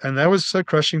 And that was so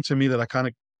crushing to me that I kind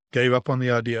of gave up on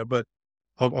the idea, but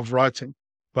of writing.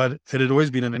 But it had always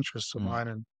been an interest of mine,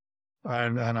 and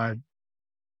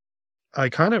I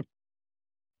kind of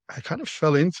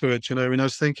fell into it. When I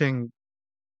was thinking,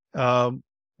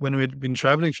 when we'd been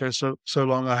traveling for so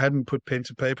long, I hadn't put pen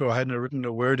to paper, I hadn't written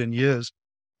a word in years,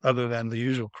 other than the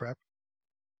usual crap.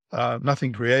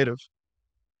 Nothing creative.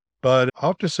 But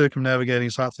after circumnavigating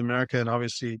South America and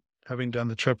obviously having done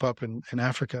the trip up in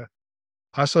Africa,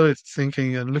 I started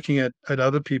thinking and looking at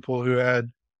other people who had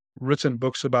written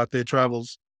books about their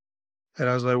travels. And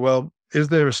I was like, well, is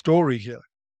there a story here?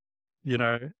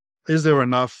 Is there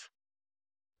enough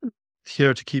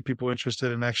here to keep people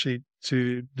interested and actually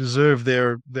to deserve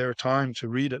their time to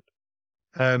read it?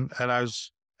 And I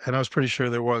was pretty sure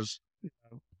there was.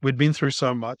 We'd been through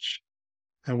so much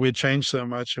and we'd changed so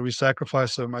much and we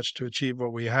sacrificed so much to achieve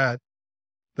what we had,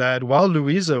 that while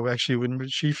Louisa, actually, when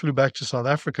she flew back to South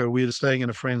Africa, we were staying in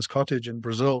a friend's cottage in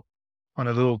Brazil on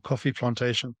a little coffee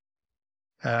plantation.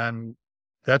 And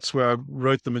that's where I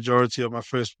wrote the majority of my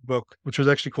first book, which was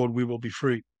actually called We Will Be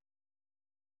Free.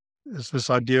 It's this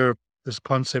idea of this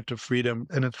concept of freedom,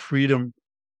 and it's freedom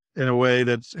in a way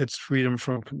that it's freedom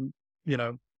from,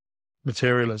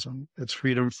 materialism. It's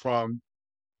freedom from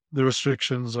the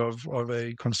restrictions of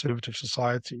a conservative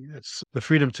society. It's the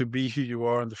freedom to be who you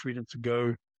are and the freedom to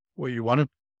go where you want to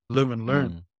live and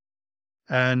learn.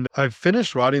 And I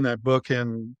finished writing that book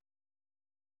in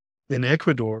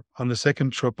Ecuador on the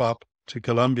second trip up to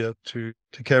Colombia to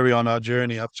carry on our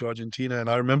journey up to Argentina. And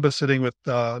I remember sitting with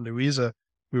Louisa.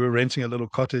 We were renting a little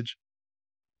cottage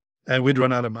and we'd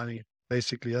run out of money,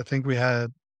 basically. I think we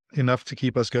had enough to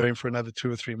keep us going for another 2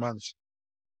 or 3 months.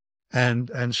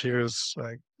 And she was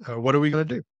like, what are we going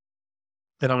to do?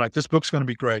 And I'm like, this book's going to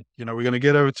be great. We're going to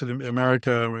get over to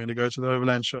America. We're going to go to the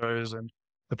overland shows and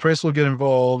the press will get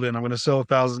involved and I'm going to sell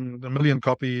 1 million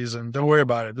copies and don't worry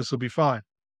about it. This will be fine.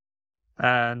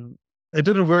 And it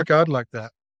didn't work out like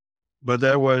that. But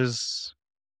that was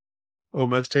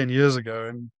almost 10 years ago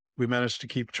and we managed to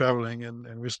keep traveling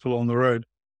and we're still on the road.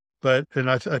 But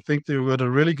I think there was a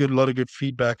really lot of good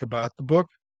feedback about the book.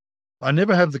 I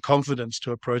never had the confidence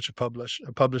to approach a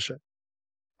publisher.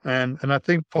 And I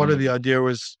think part of the idea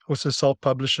was also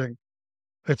self-publishing.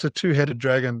 It's a two-headed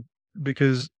dragon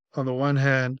because on the one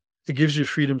hand, it gives you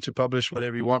freedom to publish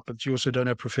whatever you want, but you also don't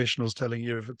have professionals telling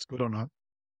you if it's good or not.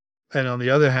 And on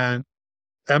the other hand,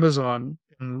 Amazon,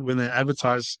 when they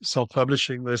advertise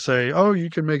self-publishing, they say, oh, you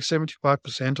can make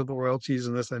 75% of the royalties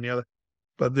and this and the other.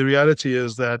 But the reality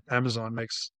is that Amazon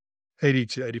makes 80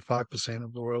 to 85%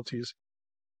 of the royalties,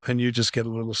 and you just get a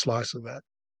little slice of that.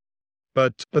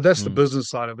 But that's the business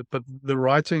side of it. But the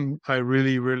writing, I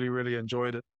really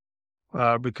enjoyed it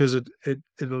because it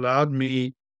allowed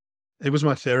me. It was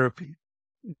my therapy.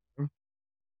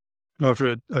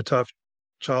 after a tough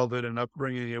childhood and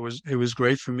upbringing, it was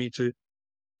great for me to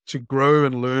grow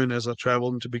and learn as I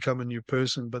traveled and to become a new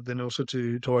person, but then also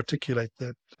to articulate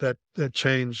that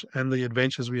change and the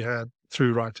adventures we had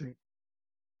through writing.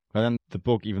 But then the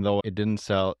book, even though it didn't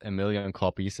sell 1 million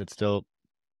copies, it still,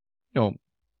 you know,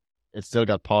 it still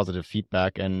got positive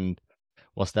feedback. And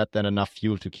was that then enough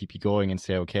fuel to keep you going and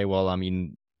say, okay, well, I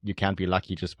mean, you can't be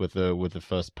lucky just with the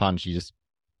first punch. You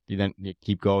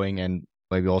keep going and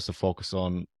maybe also focus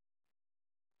on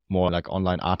more like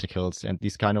online articles and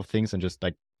these kind of things, and just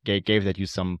like gave that you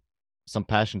some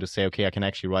passion to say, okay, I can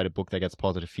actually write a book that gets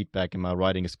positive feedback and my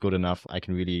writing is good enough. I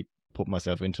can really put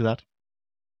myself into that.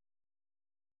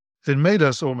 It made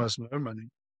us almost no money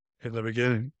in the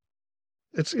beginning.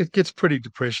 It gets pretty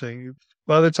depressing.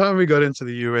 By the time we got into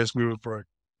the US, we were broke.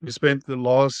 We spent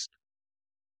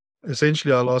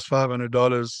essentially our last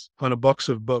 $500 on a box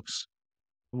of books.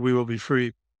 We Will Be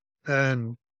Free.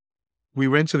 And we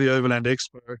went to the Overland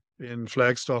Expo in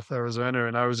Flagstaff, Arizona,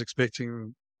 and I was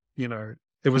expecting,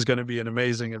 it was going to be an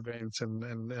amazing event,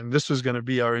 and this was going to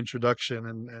be our introduction,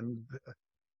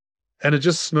 and it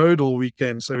just snowed all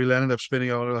weekend, so we ended up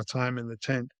spending a lot of our time in the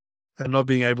tent and not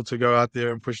being able to go out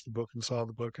there and push the book and sell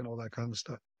the book and all that kind of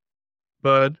stuff.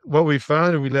 But what we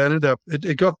found, and we ended up,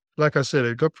 it got, like I said,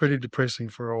 it got pretty depressing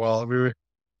for a while. We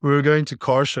were going to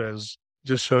car shows,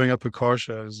 just showing up at car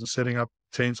shows and setting up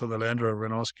tents on the Landrover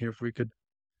and asking if we could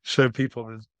show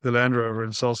people the Landrover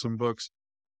and sell some books.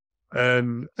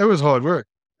 And it was hard work,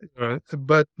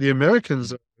 but the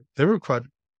Americans, they were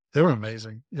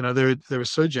amazing. They were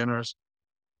so generous,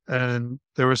 and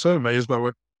they were so amazed by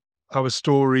what our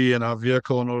story and our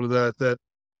vehicle and all of that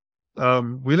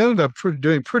we ended up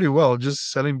doing pretty well,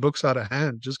 just selling books out of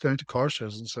hand, just going to car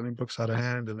shows and selling books out of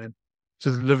hand, and then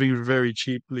just living very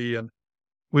cheaply. And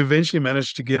we eventually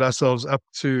managed to get ourselves up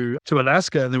to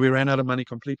Alaska, and then we ran out of money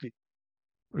completely.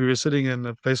 We were sitting in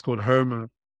a place called Homer.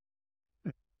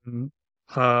 And,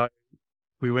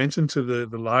 we went into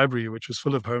the library, which was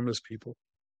full of homeless people,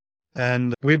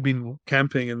 and we'd been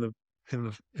camping in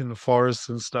the forests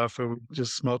and stuff, and we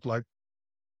just smelled like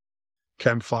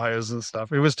campfires and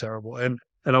stuff. It was terrible. And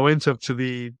I went up to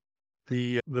the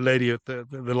lady at the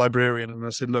librarian, and I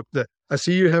said, "Look, I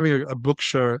see you having a book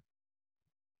show.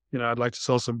 I'd like to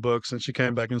sell some books." And she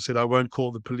came back and said, "I won't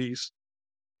call the police."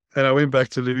 And I went back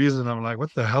to Louise, and I'm like,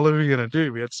 "What the hell are we going to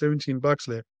do?" We had $17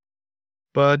 left.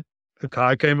 But a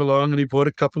guy came along and he bought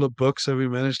a couple of books, and we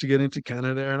managed to get into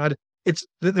Canada. And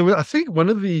I think one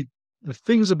of the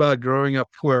things about growing up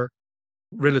poor,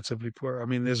 relatively poor, I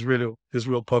mean, there's real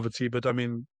poverty, but I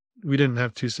mean, we didn't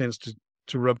have 2 cents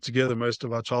to rub together most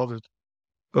of our childhood.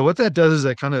 But what that does is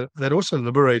that also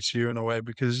liberates you in a way,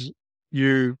 because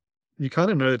you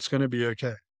kind of know it's going to be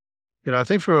okay. I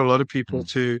think for a lot of people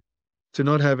to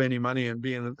not have any money and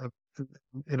be in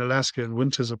Alaska and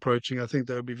winter's approaching, I think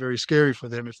that would be very scary for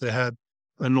them if they had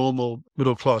a normal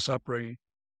middle class upbringing.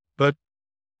 But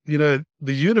the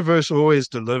universe always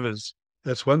delivers.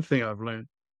 That's one thing I've learned.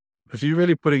 If you're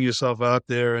really putting yourself out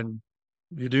there and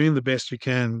you're doing the best you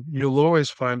can, you'll always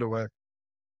find a way.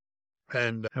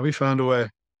 And we found a way.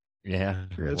 Yeah.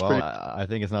 Well, I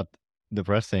think it's not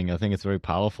depressing. I think it's very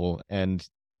powerful. And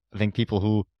I think people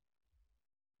who,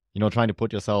 trying to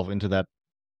put yourself into that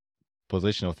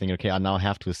position of thinking, okay, I now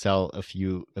have to sell a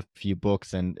few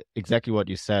books, and exactly what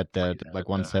you said, that like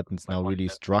one sentence now really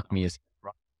struck me, is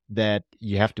that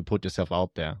you have to put yourself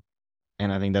out there.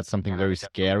 And I think that's something very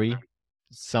scary.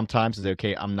 Sometimes it's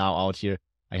okay, I'm now out here,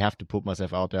 I have to put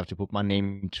myself out there, I have to put my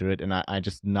name to it, and I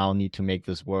just now need to make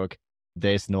this work.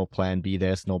 There's no plan B,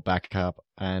 there's no backup.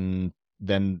 And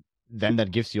then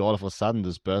that gives you all of a sudden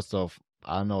this burst of,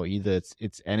 I don't know, either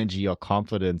it's energy or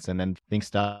confidence, and then things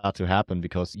start to happen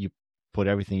because you put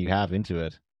everything you have into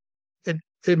it.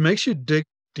 It makes you dig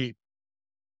deep.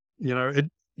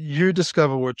 You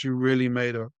discover what you're really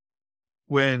made of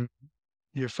when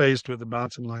you're faced with a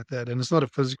mountain like that. And it's not a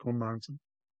physical mountain,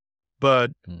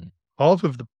 but half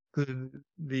of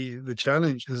the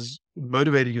challenge is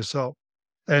motivating yourself.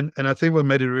 And I think what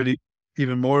made it really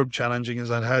even more challenging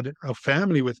is I had a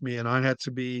family with me, and I had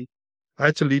to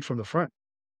lead from the front.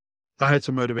 I had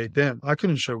to motivate them. I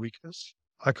couldn't show weakness.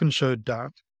 I couldn't show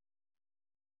doubt.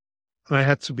 I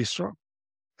had to be strong,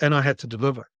 and I had to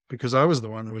deliver, because I was the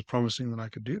one who was promising that I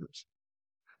could do this.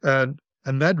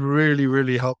 And that really,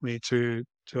 really helped me to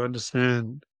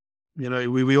understand,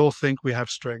 we all think we have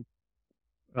strength.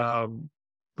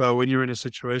 But when you're in a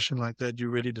situation like that, you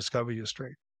really discover your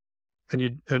strength.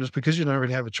 And it's because you don't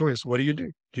really have a choice. What do?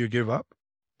 Do you give up?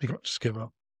 You can't just give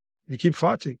up. You keep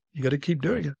fighting. You got to keep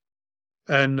doing it.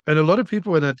 And a lot of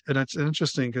people, and it's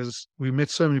interesting because we met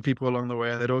so many people along the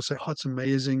way, and they'd all say, "Oh, it's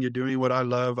amazing. You're doing what I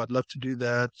love. I'd love to do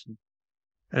that."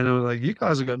 And I was like, "You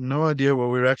guys have got no idea what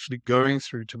we're actually going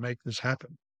through to make this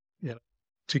happen. You know,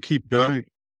 to keep going."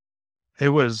 It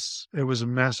was a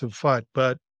massive fight,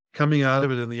 but coming out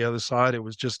of it on the other side, it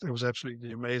was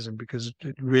absolutely amazing because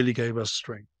it really gave us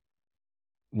strength.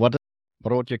 What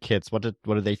about your kids? What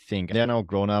do they think? They're now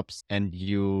grown-ups, and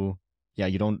you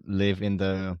don't live in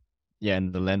the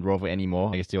Land Rover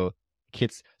anymore. I guess your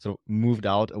kids sort of moved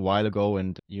out a while ago,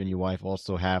 and you and your wife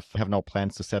also have now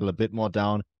plans to settle a bit more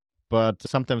down. But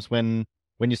sometimes when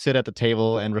you sit at the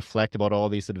table and reflect about all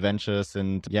these adventures,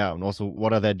 and also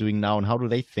what are they doing now, and how do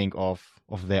they think of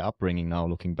their upbringing now,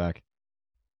 looking back?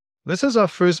 This is our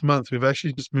first month. We've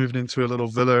actually just moved into a little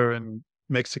villa in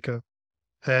Mexico,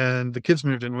 and the kids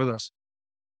moved in with us.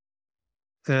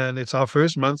 And it's our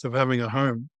first month of having a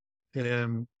home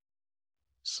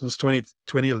since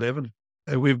 2011.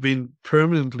 And we've been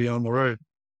permanently on the road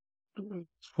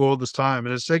for all this time.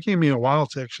 And it's taking me a while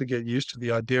to actually get used to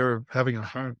the idea of having a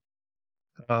home,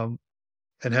 and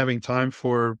having time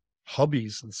for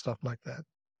hobbies and stuff like that.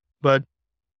 But,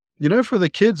 for the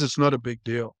kids, it's not a big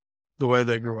deal the way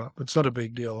they grew up. It's not a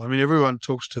big deal. I mean, everyone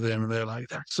talks to them and they're like,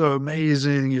 "That's so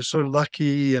amazing. You're so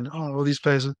lucky," and all these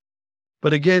places.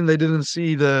 But again, they didn't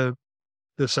see the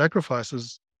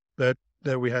sacrifices that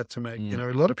we had to make. A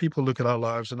lot of people look at our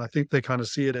lives and I think they kind of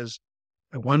see it as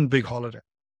one big holiday.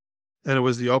 And it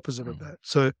was the opposite of that.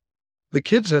 So the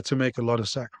kids had to make a lot of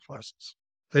sacrifices.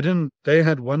 They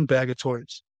had one bag of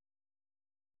toys,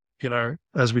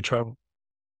 as we traveled.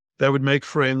 They would make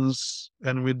friends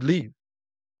and we'd leave.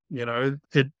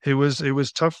 It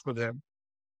was tough for them.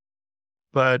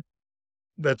 But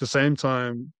at the same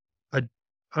time,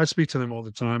 I speak to them all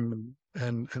the time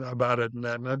and about it and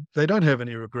that, and they don't have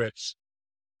any regrets,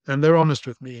 and they're honest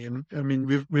with me. And I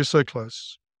mean, we're so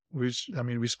close. We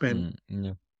spent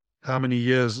how many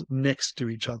years next to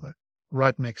each other,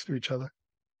 right next to each other,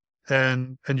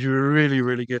 and you really,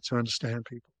 really get to understand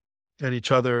people and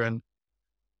each other, and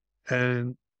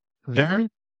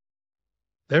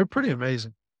they're pretty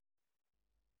amazing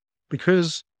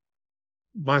because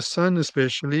my son,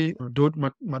 especially,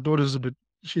 my daughter's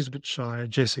she's a bit shy.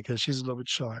 Jessica, she's a little bit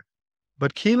shy.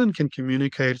 But Keelan can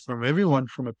communicate from everyone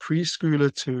from a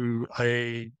preschooler to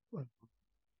a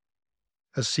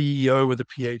CEO with a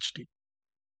PhD,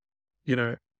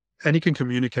 and he can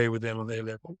communicate with them on their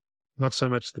level. Not so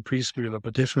much the preschooler,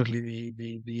 but definitely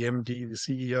the MD, the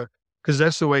CEO, because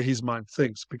that's the way his mind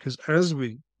thinks. Because as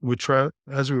we were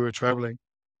traveling,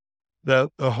 the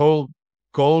whole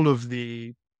goal of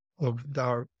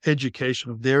our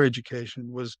education, of their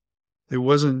education, was it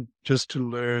wasn't just to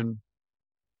learn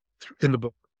in the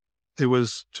book. It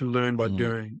was to learn by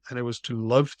doing, and it was to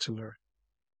love to learn.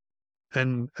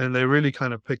 And they really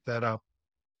kind of picked that up.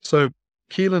 So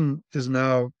Keelan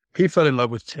he fell in love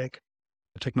with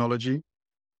technology,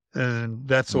 and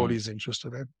that's all he's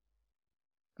interested in.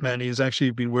 And he's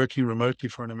actually been working remotely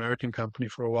for an American company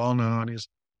for a while now, and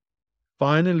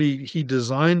he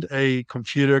designed a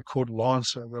computer called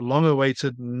Lancer, the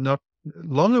long-awaited,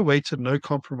 no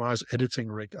compromise editing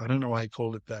rig. I don't know why he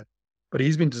called it that, but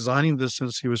he's been designing this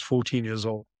since he was 14 years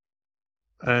old.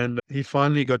 And he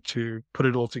finally got to put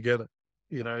it all together.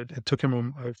 It took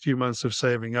him a few months of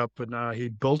saving up, but now he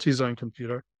built his own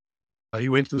computer. He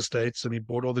went to the States and he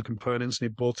bought all the components and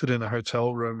he built it in a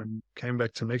hotel room and came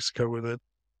back to Mexico with it.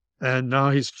 And now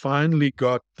he's finally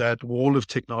got that wall of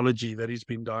technology that he's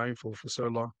been dying for so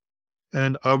long.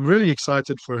 And I'm really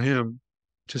excited for him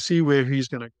to see where he's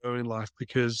going to go in life,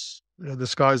 because the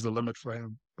sky's the limit for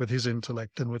him with his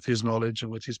intellect and with his knowledge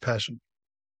and with his passion.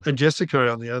 And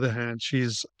Jessica, on the other hand,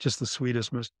 she's just the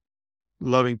sweetest, most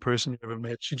loving person you ever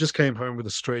met. She just came home with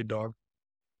a stray dog,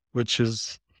 which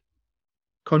is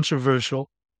controversial.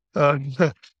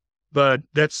 But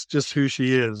that's just who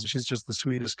she is. She's just the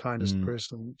sweetest, kindest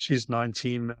person. She's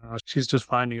 19 now. She's just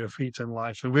finding her feet in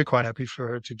life. And we're quite happy for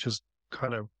her to just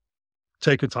kind of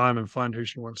take her time and find who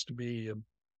she wants to be.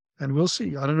 And we'll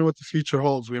see. I don't know what the future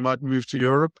holds. We might move to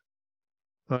Europe.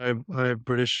 I have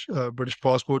British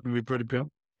passport, and we're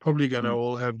probably going to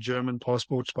all have German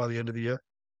passports by the end of the year.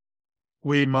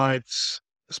 We might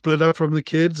split up from the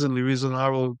kids, and Louise and I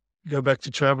will go back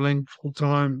to traveling full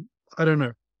time. I don't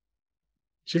know.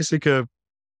 Jessica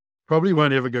probably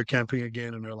won't ever go camping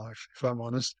again in her life, if I'm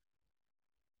honest.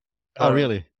 Oh,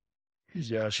 really?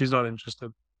 Yeah, she's not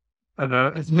interested. I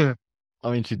know.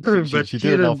 I mean, she did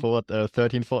it now for what,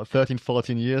 13,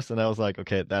 14 years, and I was like,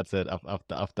 okay, that's it.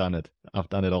 I've done it. I've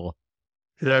done it all.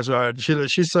 That's right.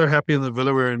 She's so happy in the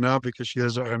villa we're in now because she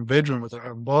has her own bedroom with her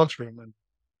own bathroom and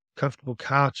comfortable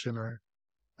couch and her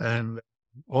and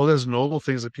all those normal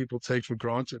things that people take for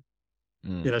granted.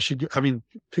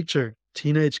 Picture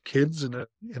teenage kids in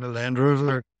a Land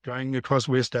Rover going across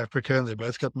West Africa, and they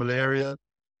both got malaria,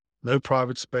 no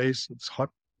private space, it's hot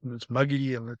and it's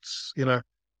muggy, and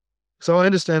so I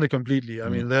understand it completely. I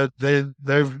mean,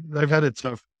 they've had it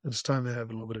tough. It's time they have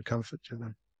a little bit of comfort,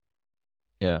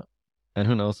 Yeah. And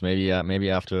who knows, maybe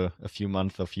after a few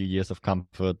months, a few years of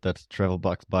comfort, that travel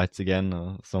bug bites again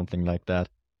or something like that.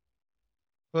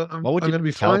 Well, what would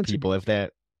you tell people if they're...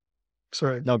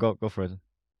 Sorry. No, go for it.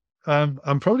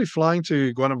 I'm probably flying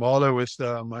to Guatemala with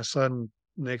my son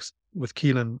with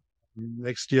Keelan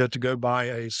next year to go buy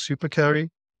a super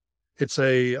carry. It's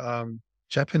a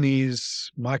Japanese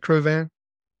microvan,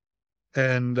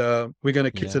 and we're going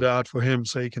to kit it out for him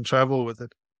so he can travel with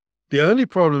it. The only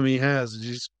problem he has is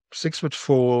he's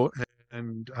 6'4"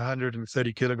 and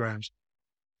 130 kilograms.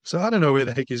 So I don't know where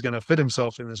the heck he's going to fit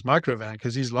himself in this microvan,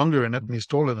 because he's longer in it and he's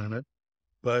taller than it.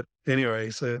 But anyway,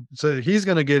 so he's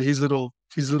going to get his little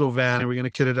van, and we're going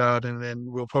to kit it out, and then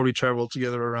we'll probably travel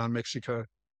together around Mexico.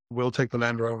 We'll take the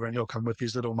Landrover, and he'll come with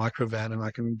his little microvan, and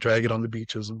I can drag it on the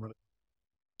beaches and whatever.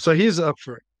 So he's up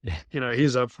for it. Yeah.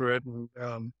 He's up for it.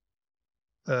 And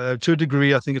to a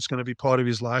degree, I think it's going to be part of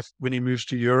his life when he moves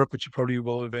to Europe, which he probably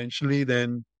will eventually.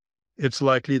 Then it's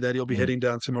likely that he'll be heading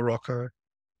down to Morocco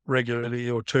regularly,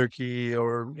 or Turkey,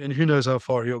 and who knows how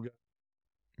far he'll go.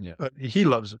 Yeah. But he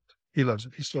loves it. He loves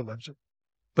it. He still loves it.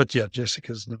 But yeah,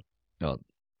 Jessica's not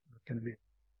going to be.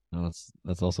 No,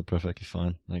 that's also perfectly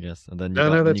fine, I guess. And then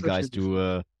you guys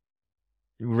do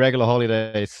regular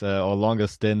holidays or longer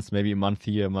stints, maybe a month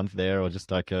here, a month there, or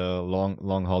just like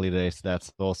long holidays.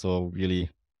 That's also really,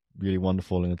 really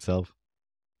wonderful in itself.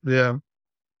 Yeah.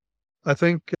 I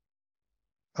think,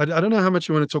 I don't know how much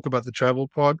you want to talk about the travel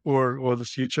part or the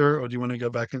future, or do you want to go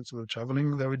back into the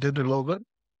traveling that we did a little bit?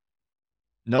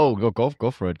 No,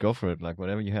 go for it. Go for it. Like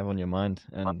whatever you have on your mind.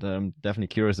 And I'm definitely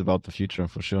curious about the future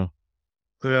for sure.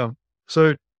 Yeah.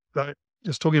 So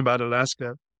just talking about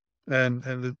Alaska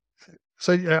and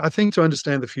so yeah, I think to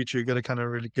understand the future, you got to kind of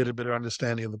really get a better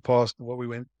understanding of the past and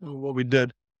what we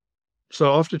did.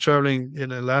 So after traveling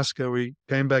in Alaska, we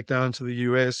came back down to the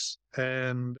US,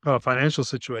 and our financial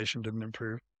situation didn't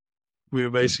improve. We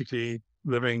were basically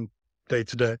living day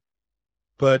to day,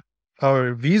 but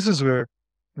our visas were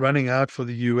running out for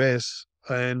the US,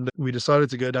 and we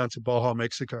decided to go down to Baja,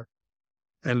 Mexico.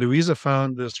 And Louisa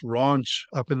found this ranch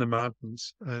up in the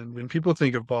mountains. And when people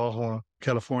think of Baja,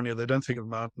 California, they don't think of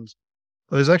mountains.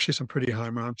 Well, there's actually some pretty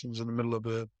high mountains in the middle of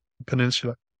a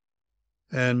peninsula.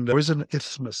 And there is an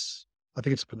isthmus. I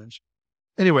think it's a peninsula.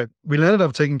 Anyway, we ended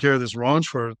up taking care of this ranch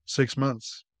for 6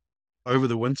 months over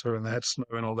the winter, and they had snow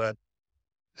and all that.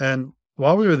 And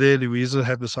while we were there, Louisa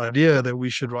had this idea that we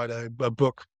should write a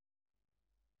book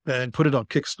and put it on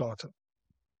Kickstarter.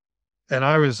 And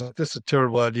I was like, this is a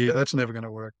terrible idea. That's never going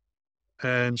to work.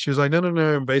 And she was like,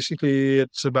 no. Basically,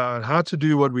 it's about how to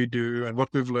do what we do and what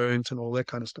we've learned and all that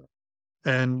kind of stuff.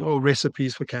 And all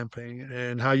recipes for camping,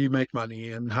 and how you make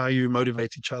money, and how you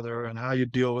motivate each other, and how you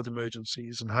deal with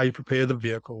emergencies, and how you prepare the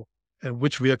vehicle, and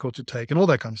which vehicle to take, and all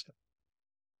that kind of stuff.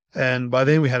 And by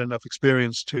then we had enough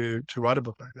experience to write a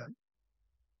book like that.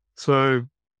 So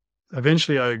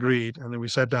eventually I agreed, and then we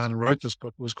sat down and wrote this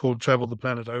book. It was called Travel the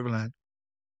Planet Overland.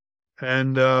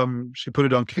 And she put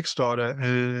it on Kickstarter,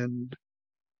 and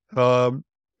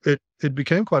it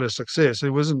became quite a success.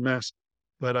 It wasn't massive,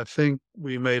 but I think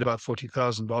we made about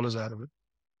 $40,000 out of it.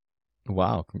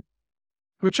 Wow.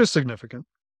 Which is significant.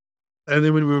 And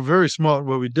then when we were very smart,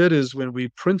 what we did is when we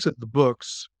printed the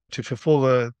books to fulfill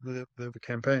the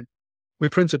campaign, we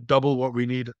printed double what we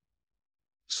needed.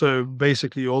 So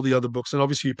basically all the other books, and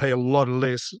obviously you pay a lot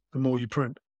less the more you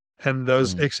print. And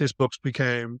those excess books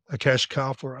became a cash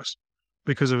cow for us,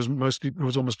 because it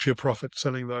was almost pure profit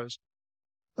selling those.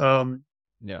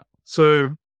 Yeah. So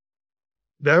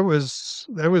that was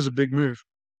a big move.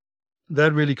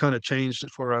 That really kind of changed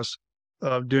it for us,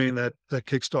 doing that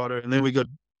Kickstarter. And then we got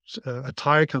a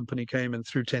tire company came and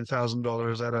threw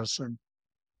 $10,000 at us, and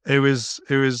it was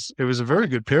a very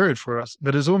good period for us.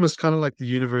 But it's almost kind of like the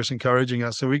universe encouraging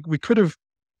us. So we could have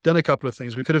done a couple of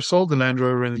things. We could have sold the Land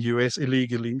Rover in the US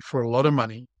illegally for a lot of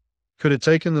money. Could have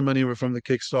taken the money from the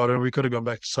Kickstarter, and we could have gone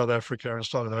back to South Africa and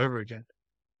started over again.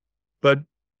 But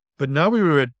now we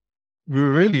were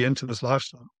really into this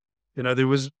lifestyle. It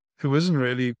wasn't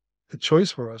really a choice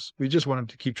for us. We just wanted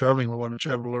to keep traveling. We wanted to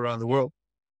travel around the world.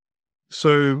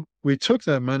 So we took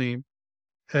that money,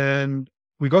 and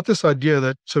we got this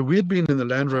idea so we had been in the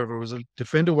Land Rover. It was a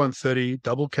Defender 130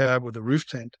 double cab with a roof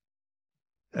tent.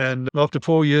 And after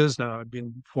 4 years now, it'd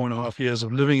been 4.5 years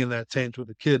of living in that tent with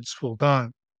the kids full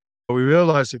time. But I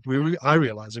realized if we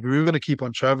were going to keep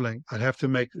on traveling, I'd have to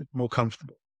make it more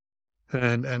comfortable.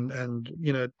 And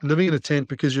living in a tent,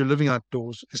 because you're living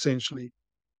outdoors essentially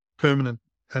permanent,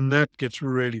 and that gets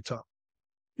really tough.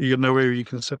 You get nowhere you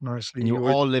can sit nicely. And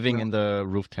you're all living in the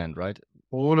roof tent, right?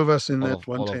 All of us in that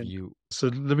one all tent. Of you. So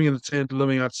living in the tent,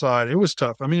 living outside, it was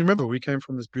tough. I mean, remember, we came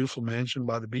from this beautiful mansion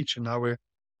by the beach, and now we're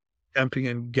camping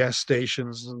in gas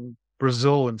stations in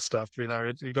Brazil and stuff.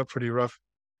 It got pretty rough.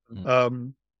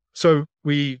 So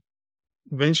we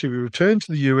eventually returned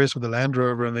to the US with a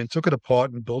Landrover, and then took it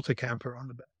apart and built a camper on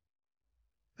the back.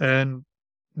 And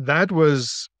that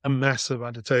was a massive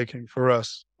undertaking for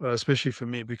us, especially for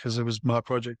me, because it was my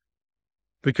project.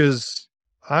 Because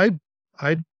I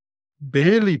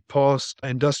barely passed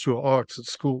industrial arts at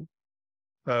school,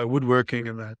 woodworking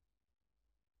and that.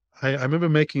 I remember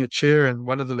making a chair, and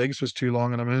one of the legs was too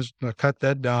long, and I managed to cut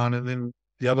that down, and then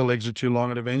the other legs were too long,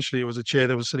 and eventually it was a chair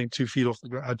that was sitting 2 feet off the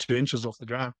ground, 2 inches off the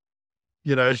ground.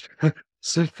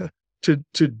 So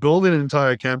to build an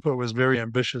entire camper was very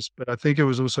ambitious, but I think it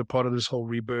was also part of this whole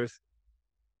rebirth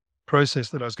process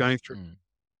that I was going through.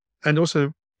 And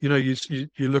also, you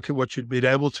look at what you'd been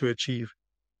able to achieve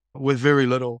with very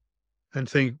little and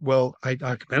think, well, I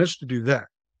managed to do that.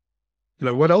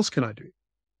 What else can I do?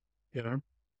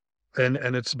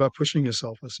 And it's about pushing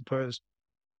yourself, I suppose.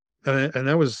 And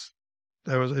that was,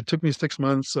 it took me 6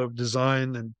 months of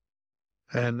design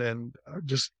and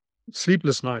just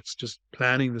sleepless nights, just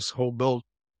planning this whole build.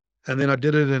 And then I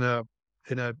did it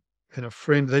in a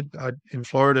friend in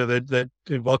Florida that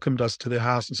welcomed us to their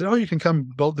house and said, "Oh, you can come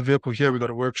build the vehicle here. We've got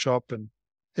a workshop and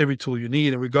every tool you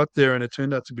need." And we got there, and it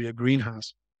turned out to be a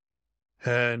greenhouse,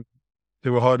 and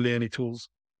there were hardly any tools.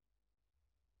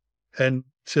 And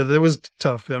so that was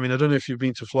tough. I mean, I don't know if you've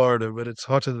been to Florida, but it's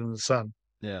hotter than the sun.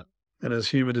 Yeah. And as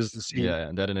humid as the sea. Yeah,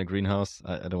 and that in a greenhouse,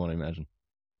 I don't want to imagine.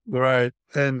 Right.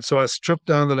 And so I stripped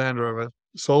down the Land Rover,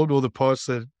 sold all the parts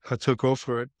that I took off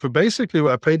for it. For basically,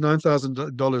 I paid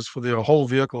 $9,000 for the whole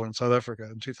vehicle in South Africa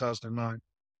in 2009.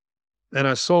 And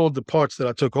I sold the parts that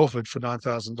I took off it for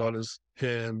 $9,000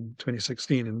 in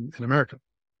 2016 in America.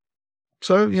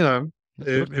 So,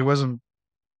 it wasn't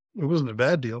a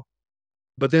bad deal.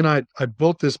 But then I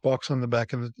built this box on the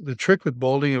back, and the trick with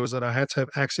bolting it was that I had to have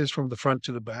access from the front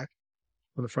to the back,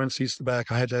 from the front seats to the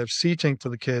back. I had to have seating for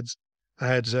the kids. I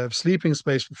had to have sleeping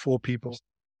space for 4 people.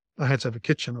 I had to have a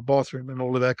kitchen, a bathroom, and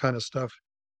all of that kind of stuff.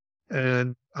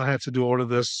 And I had to do all of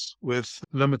this with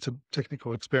limited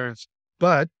technical experience.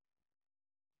 But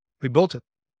we built it.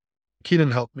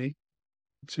 Keaton helped me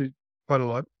quite a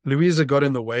lot. Louisa got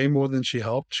in the way more than she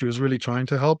helped. She was really trying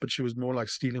to help, but she was more like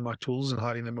stealing my tools and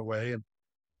hiding them away. And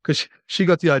because she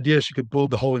got the idea she could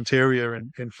build the whole interior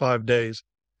in 5 days.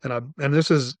 And this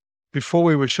is before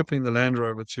we were shipping the Land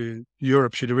Rover to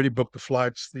Europe. She'd already booked the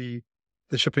flights, the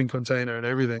shipping container and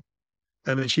everything.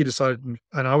 And then she decided,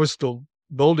 and I was still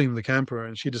building the camper,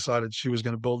 and she decided she was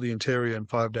going to build the interior in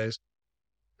 5 days.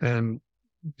 And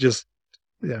just,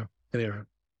 anyway.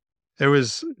 It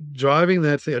was driving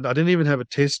that thing. I didn't even have a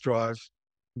test drive.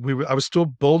 I was still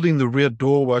building the rear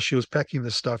door while she was packing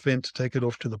the stuff in to take it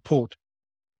off to the port.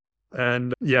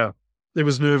 And it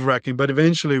was nerve-wracking, but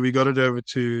eventually we got it over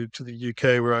to the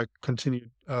UK, where I continued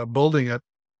building it.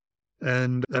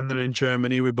 And then in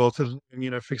Germany, we built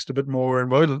it, fixed a bit more,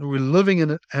 and we're living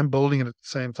in it and building it at the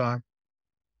same time.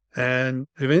 And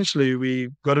eventually we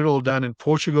got it all done in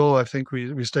Portugal. I think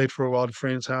we stayed for a while at a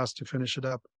friend's house to finish it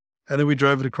up. And then we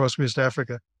drove it across West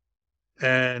Africa.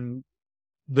 And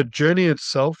the journey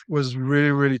itself was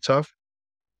really, really tough.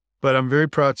 But I'm very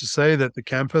proud to say that the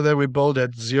camper that we built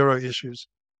had 0 issues.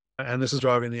 And this is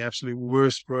driving the absolute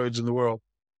worst roads in the world.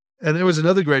 And there was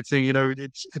another great thing,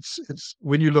 it's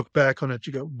when you look back on it,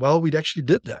 you go, well, we actually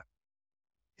did that.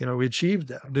 We achieved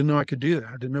that. I didn't know I could do that.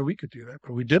 I didn't know we could do that,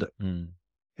 but we did it.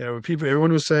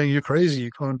 Everyone was saying, "You're crazy,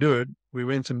 you can't do it." We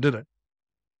went and did it.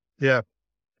 Yeah.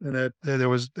 And that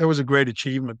was a great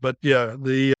achievement. But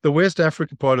the West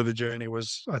Africa part of the journey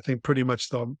was, I think, pretty much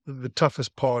the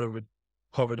toughest part of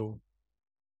it all.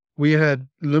 We had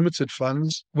limited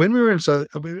funds when we were in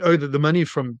the money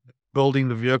from building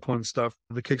the vehicle and stuff,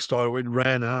 the Kickstarter, it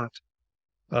ran out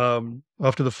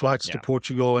after the flights to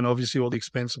Portugal, and obviously all the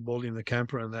expense of building the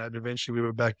camper and that. Eventually we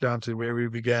were back down to where we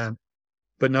began,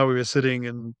 but now we were sitting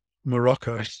in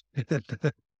Morocco.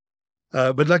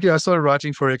 But luckily I started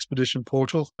writing for Expedition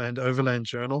Portal and Overland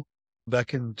Journal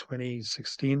back in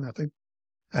 2016, I think.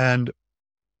 And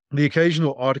the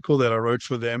occasional article that I wrote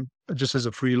for them, just as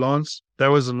a freelance, that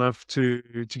was enough to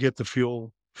get the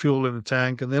fuel in the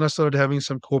tank. And then I started having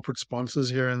some corporate sponsors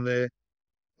here and there.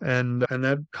 And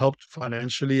that helped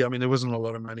financially. I mean, there wasn't a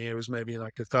lot of money. It was maybe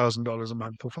like $1,000 a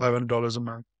month or $500 a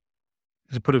month.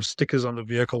 to put stickers on the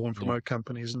vehicle and promote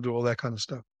companies and do all that kind of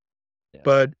stuff. Yeah.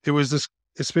 But it was this,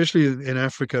 especially in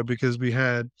Africa, because we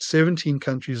had 17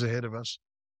 countries ahead of us.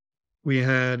 We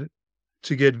had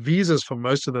to get visas for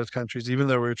most of those countries, even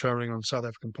though we were traveling on South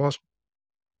African passport.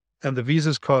 And the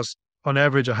visas cost, on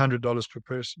average, $100 per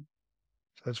person.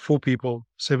 So that's 4 people,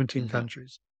 17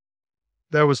 countries.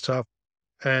 That was tough.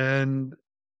 And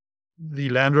the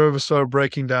Landrover started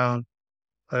breaking down.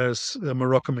 A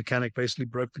Moroccan mechanic basically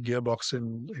broke the gearbox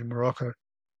in Morocco.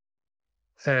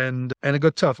 And it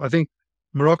got tough. I think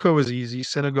Morocco was easy.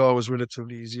 Senegal was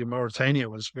relatively easy. Mauritania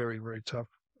was very, very tough.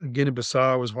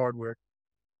 Guinea-Bissau was hard work.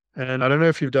 And I don't know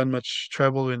if you've done much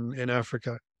travel in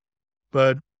Africa,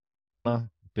 but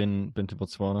been to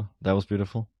Botswana. That was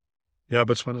beautiful. Yeah,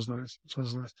 Botswana's nice.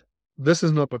 Botswana's nice. This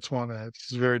is not Botswana.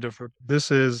 It's very different.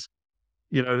 This is,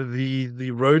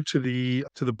 the road to the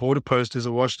border post is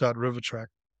a washed out river track.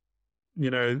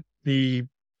 You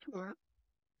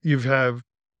have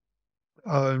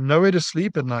nowhere to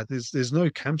sleep at night. There's no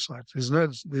campsites.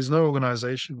 There's no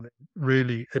organization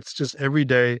really. It's just every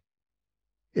day.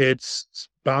 It's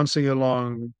bouncing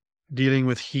along, dealing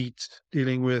with heat,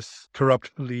 dealing with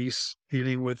corrupt police,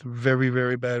 dealing with very,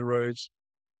 very bad roads,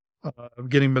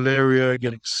 getting malaria,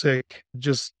 getting sick,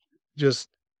 just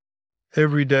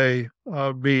every day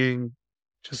being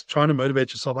just trying to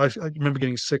motivate yourself. I remember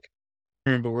getting sick. I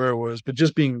remember where it was, but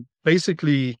just being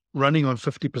basically running on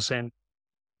 50%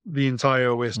 the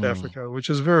entire West Africa, which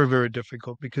is very, very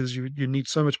difficult because you need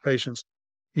so much patience.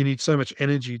 You need so much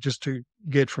energy just to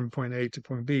get from point A to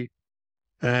point B.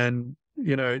 And,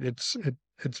 it's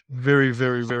very,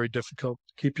 very, very difficult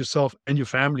to keep yourself and your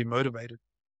family motivated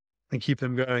and keep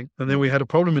them going. And then we had a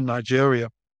problem in Nigeria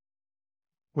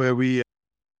where we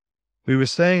were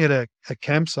staying at a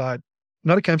campsite,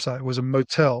 not a campsite, it was a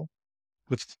motel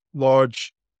with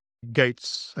large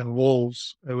gates and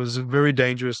walls. It was a very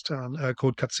dangerous town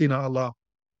called Katsina Allah.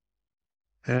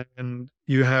 And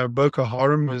you have Boko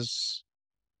Haram is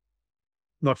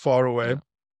not far away.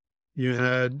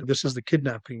 Yeah. This is the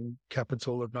kidnapping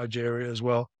capital of Nigeria as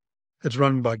well. It's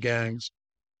run by gangs.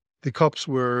 The cops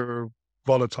were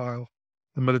volatile.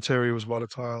 The military was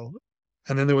volatile.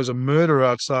 And then there was a murder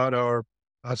outside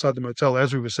the motel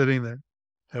as we were sitting there.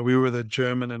 And we were the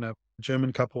German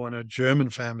couple and a German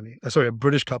family. A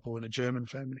British couple and a German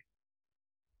family.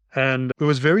 And it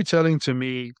was very telling to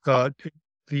me that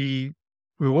we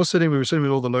were sitting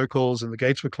with all the locals and the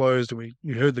gates were closed and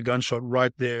you heard the gunshot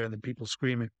right there and the people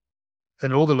screaming.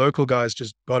 And all the local guys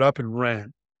just got up and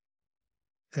ran.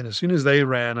 And as soon as they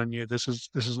ran, I knew this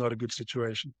is not a good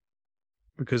situation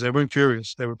because they weren't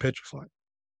curious. They were petrified.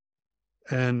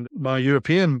 And my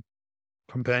European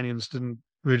companions didn't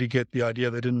really get the idea.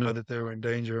 They didn't know that they were in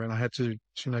danger. And I had to,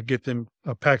 get them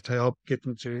a pack to help get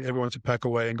everyone to pack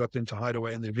away and got them to hide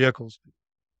away in their vehicles.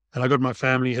 And I got my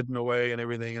family hidden away and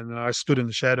everything. And then I stood in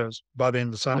the shadows. By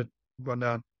then the sun had gone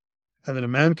down. And then a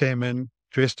man came in,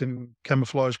 dressed in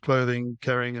camouflage clothing,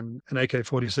 carrying an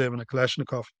AK-47, a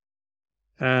Kalashnikov.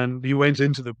 And he went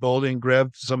into the building,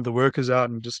 grabbed some of the workers out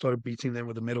and just started beating them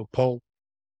with a metal pole.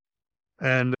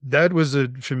 And that was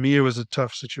for me, it was a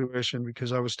tough situation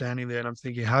because I was standing there and I'm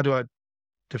thinking, how do I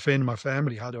defend my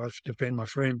family? How do I defend my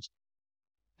friends?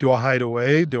 Do I hide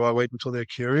away? Do I wait until they're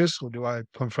curious or do I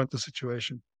confront the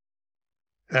situation?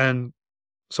 And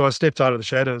so I stepped out of the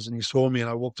shadows and he saw me and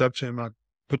I walked up to him. I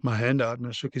put my hand out and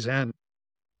I shook his hand.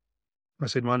 I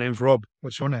said, my name's Rob.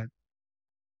 What's your name?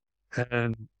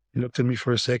 And he looked at me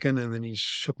for a second and then he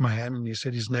shook my hand and he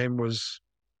said his name was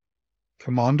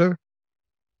Commander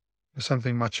or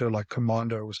something macho like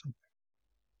Commando or something.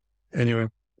 Anyway,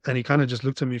 and he kind of just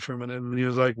looked at me for a minute and he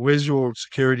was like, where's your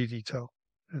security detail?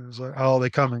 And I was like, oh, they're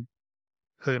coming.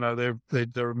 They're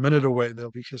a minute away.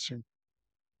 They'll be kissing.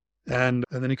 And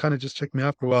then he kind of just checked me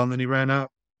out for a while and then he ran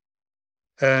out.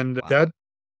 And wow.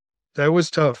 That was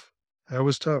tough. That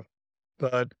was tough.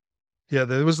 But yeah,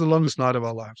 that was the longest night of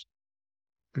our lives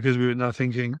because we were now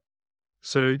thinking.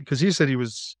 So, because he said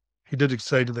he did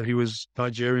say that he was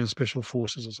Nigerian Special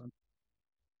Forces or something.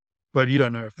 But you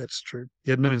don't know if that's true.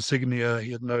 He had no insignia.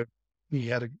 He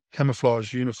had a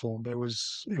camouflage uniform, but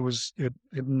it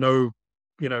had no,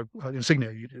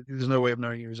 insignia. There's no way of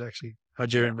knowing he was actually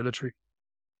Nigerian military.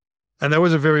 And that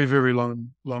was a very, very long,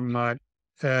 long night.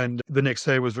 And the next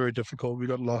day was very difficult. We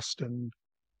got lost. And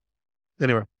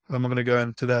anyway, I'm not going to go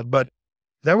into that. But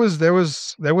there was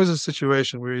a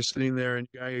situation where you're sitting there and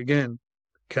going, again,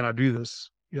 can I do this?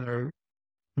 I'm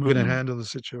going to handle the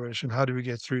situation. How do we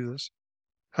get through this?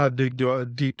 How deep do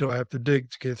I have to dig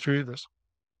to get through this?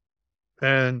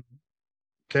 And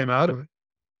came out of it,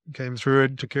 came through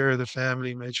it, took care of the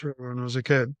family, made sure everyone was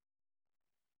okay.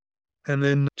 And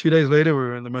then 2 days later, we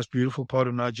were in the most beautiful part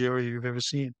of Nigeria you've ever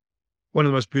seen. One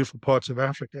of the most beautiful parts of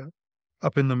Africa,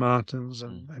 up in the mountains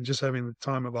and just having the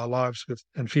time of our lives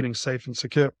and feeling safe and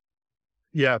secure.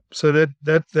 Yeah. So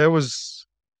the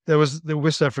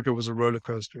West Africa was a roller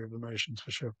coaster of emotions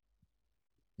for sure.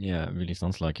 Yeah, it really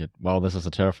sounds like it. Wow, this is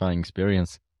a terrifying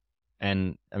experience.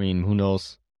 And I mean, who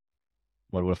knows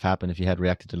what would have happened if you had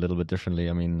reacted a little bit differently.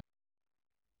 I mean,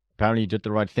 apparently you did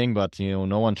the right thing, but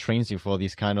no one trains you for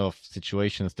these kind of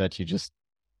situations that you just,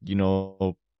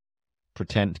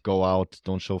 pretend, go out,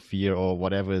 don't show fear or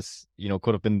whatever is,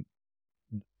 could have been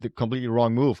the completely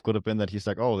wrong move. Could have been that he's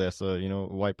like, oh, there's a,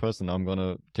 white person, I'm going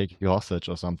to take you hostage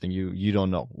or something. You don't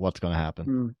know what's going to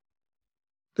happen.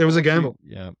 There was a gamble.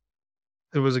 Yeah.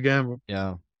 It was a gamble.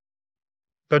 Yeah.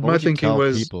 But my thinking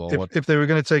was, if they were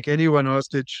going to take anyone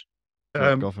hostage,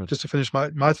 just to finish,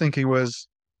 my thinking was,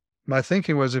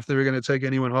 if they were going to take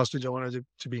anyone hostage, I wanted it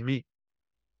to be me.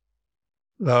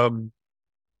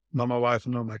 Not my wife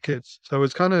and not my kids. So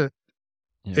it's kind of,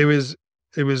 it was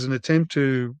an attempt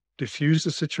to diffuse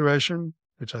the situation,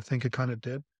 which I think it kind of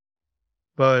did.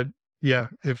 But yeah,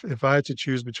 if I had to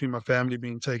choose between my family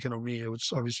being taken or me,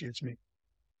 it's me.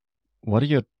 What do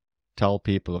you tell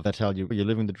people if they tell you you're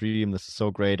living the dream, this is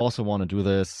so great, I also want to do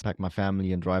this, pack my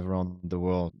family and drive around the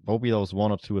world? What would be those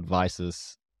one or two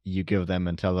advices you give them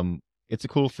and tell them it's a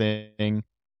cool thing,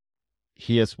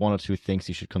 here's one or two things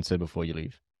you should consider before you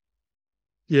leave?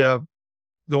 Yeah,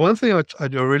 the one thing I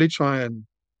really try and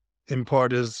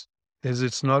impart is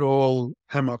it's not all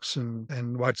hammocks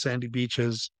and white sandy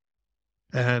beaches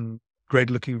and great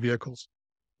looking vehicles.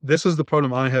 This is the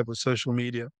problem I have with social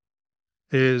media,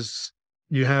 is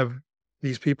you have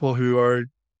these people who are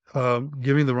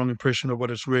giving the wrong impression of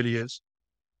what it really is,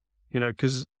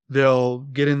 because they'll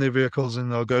get in their vehicles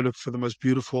and they'll go look for the most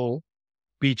beautiful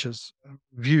beaches,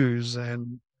 views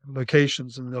and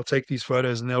locations, and they'll take these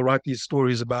photos and they'll write these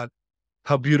stories about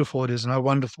how beautiful it is and how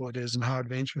wonderful it is and how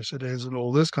adventurous it is and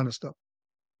all this kind of stuff.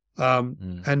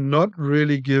 And not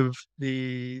really give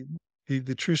the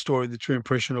true story, the true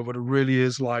impression of what it really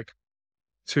is like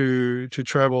to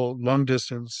travel long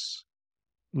distance,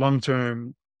 long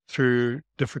term through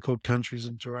difficult countries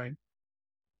and terrain.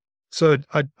 So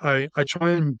I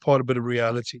try and impart a bit of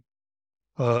reality,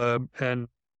 and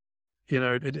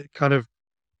it kind of,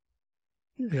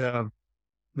 yeah.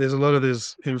 There's a lot of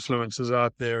these influencers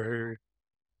out there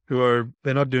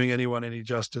they're not doing anyone any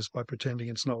justice by pretending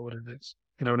it's not what it is.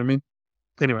 You know what I mean?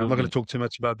 Anyway, I'm not going to talk too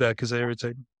much about that because they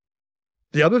irritate me.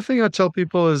 The other thing I tell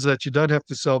people is that you don't have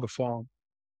to sell the farm.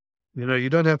 You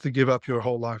don't have to give up your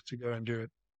whole life to go and do it.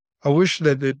 I wish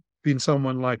that there'd been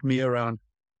someone like me around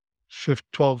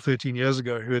 12, 13 years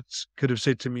ago who could have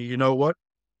said to me, you know what?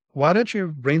 Why don't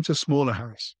you rent a smaller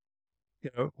house?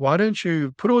 Why don't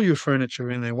you put all your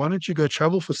furniture in there? Why don't you go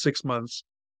travel for 6 months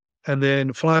and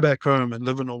then fly back home and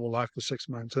live a normal life for 6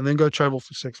 months and then go travel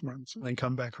for 6 months and then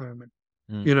come back home and,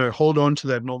 hold on to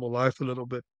that normal life a little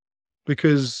bit?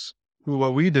 Because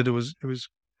what we did, it was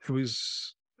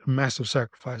a massive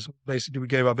sacrifice. Basically, we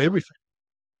gave up everything.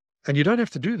 And you don't have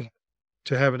to do that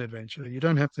to have an adventure. You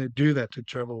don't have to do that to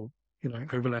travel,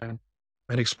 overland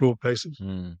and explore places.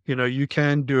 You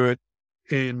can do it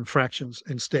in fractions,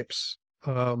 in steps.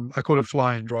 I call it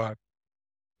fly and drive.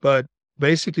 But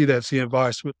basically, that's the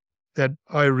advice that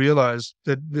I realized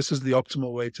that this is the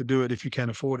optimal way to do it if you can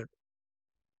afford it.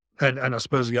 And I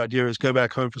suppose the idea is go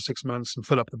back home for 6 months and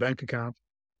fill up the bank account,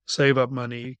 save up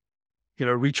money,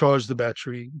 recharge the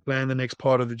battery, plan the next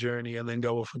part of the journey, and then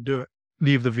go off and do it.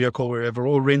 Leave the vehicle wherever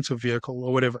or rent a vehicle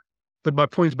or whatever. But my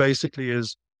point basically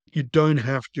is you don't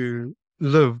have to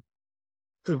live.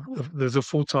 There's a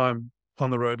full-time on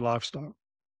the road lifestyle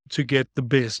to get the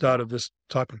best out of this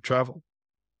type of travel.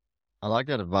 I like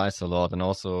that advice a lot, and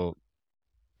also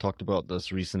talked about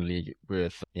this recently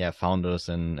with founders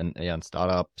and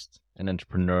startups and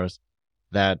entrepreneurs,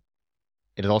 that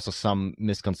it is also some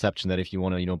misconception that if you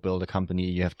want to build a company,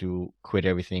 you have to quit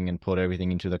everything and put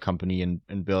everything into the company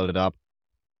and build it up.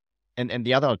 And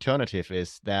the other alternative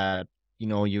is that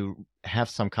you have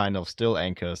some kind of still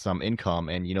anchor, some income,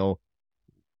 and you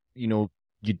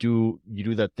do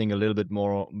that thing a little bit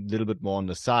more on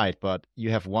the side, but you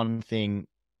have one thing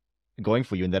going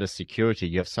for you, and that is security.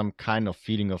 You have some kind of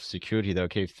feeling of security that,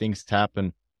 okay, if things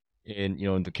happen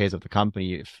in the case of the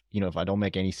company, if I don't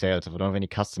make any sales, if I don't have any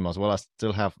customers, well, I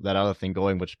still have that other thing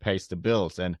going which pays the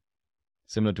bills. And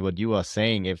similar to what you are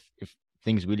saying, if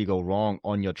things really go wrong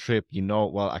on your trip,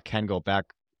 well, I can go back,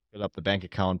 fill up the bank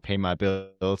account, pay my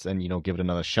bills, and give it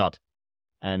another shot.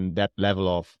 And that level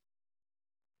of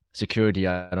security,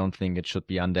 I don't think it should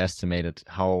be underestimated,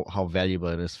 how valuable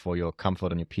it is for your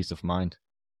comfort and your peace of mind.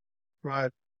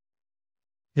 Right.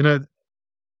 You know,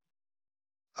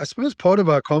 I suppose part of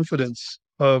our confidence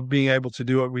of being able to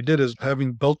do what we did is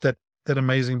having built that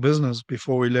amazing business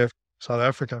before we left South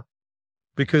Africa,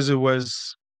 because it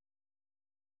was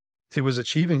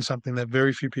achieving something that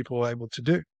very few people were able to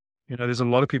do. There's a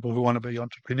lot of people who want to be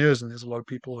entrepreneurs, and there's a lot of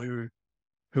people who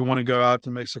want to go out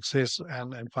and make success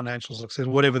and financial success,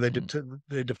 whatever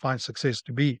they define success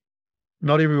to be.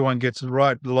 Not everyone gets it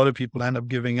right. A lot of people end up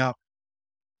giving up.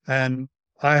 And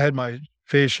I had my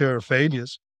fair share of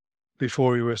failures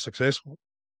before we were successful.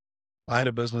 I had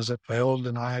a business that failed,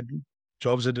 and I had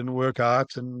jobs that didn't work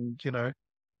out. And,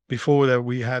 before that,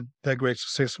 we had that great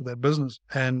success with that business.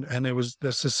 And it was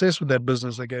the success with that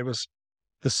business that gave us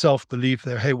the self-belief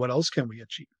that, hey, what else can we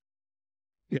achieve?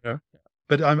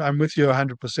 But I'm with you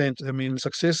 100%. I mean,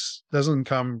 success doesn't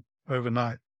come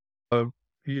overnight.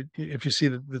 If you see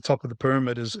the top of the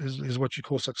pyramid is what you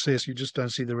call success, you just don't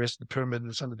see the rest of the pyramid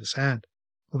that's under the sand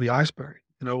or the iceberg.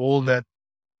 All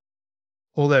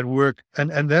that work,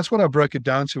 and that's what I broke it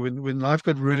down to. When life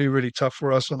got really, really tough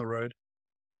for us on the road,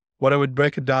 what I would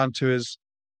break it down to is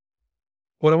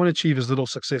what I want to achieve is little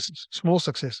successes, small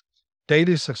successes,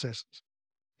 daily successes,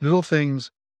 little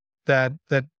things that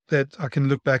I can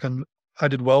look back on. I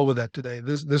did well with that today.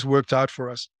 This worked out for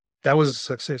us. That was a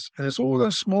success. And it's all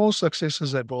those small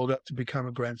successes that build up to become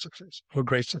a grand success or a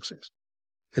great success.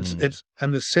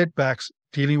 And the setbacks,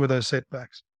 dealing with those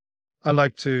setbacks, I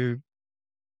like to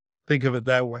think of it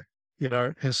that way,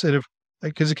 instead of,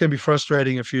 because it can be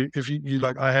frustrating if you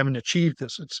like, I haven't achieved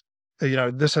this. It's,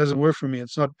 this hasn't worked for me.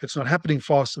 It's not happening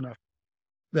fast enough.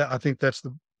 I think that's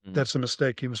the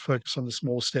mistake. You must focus on the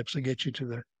small steps that get you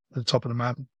to the top of the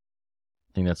mountain.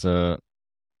 I think that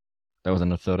was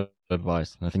another third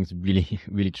advice. And I think it's really,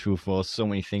 really true for so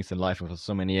many things in life, for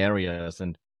so many areas,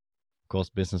 and of course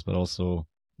business, but also,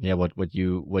 what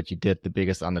you did, the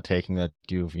biggest undertaking that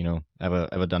you've,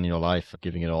 ever done in your life,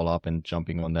 giving it all up and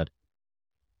jumping on that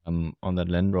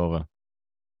Landrover.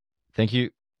 Thank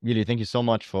you so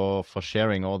much for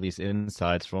sharing all these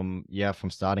insights from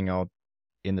starting out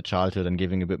in the childhood and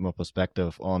giving a bit more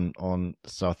perspective on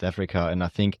South Africa. And I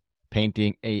think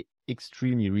painting a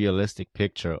extremely realistic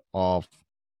picture of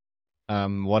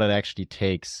what it actually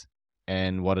takes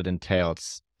and what it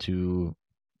entails to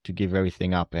give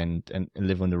everything up and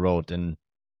live on the road. And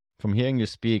from hearing you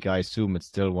speak, I assume it's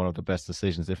still one of the best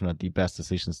decisions, if not the best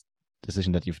decision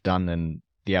that you've done, and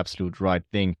the absolute right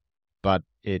thing. But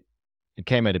it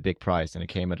came at a big price, and it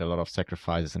came at a lot of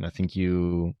sacrifices. And I think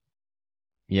you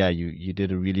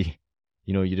did a really,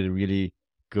 you did a really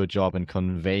good job in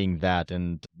conveying that.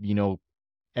 And,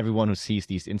 everyone who sees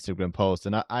these Instagram posts,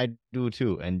 and I do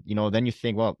too. And, then you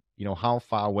think, well, how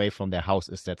far away from their house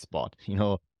is that spot?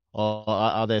 Or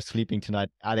are they sleeping tonight?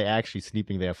 Are they actually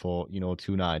sleeping there for,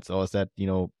 2 nights? Or is that,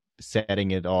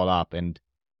 setting it all up? And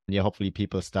hopefully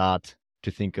people start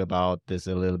to think about this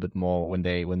a little bit more when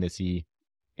they see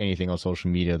anything on social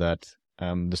media, that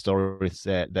the stories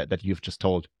that you've just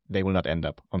told, they will not end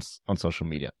up on social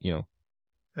media,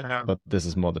 but this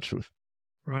is more the truth.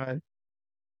 Right.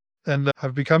 And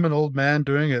I've become an old man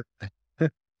doing it.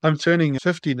 I'm turning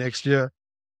 50 next year.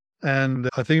 And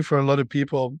I think for a lot of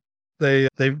people, they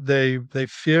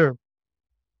fear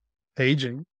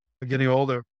aging, getting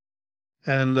older.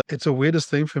 And it's the weirdest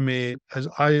thing for me, as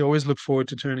I always look forward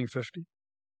to turning 50.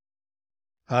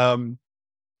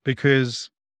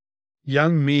 Because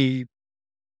young me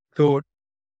thought,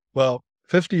 well,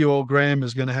 50-year-old Graeme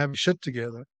is going to have his shit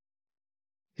together.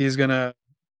 He's going to,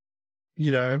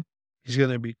 he's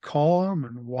going to be calm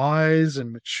and wise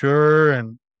and mature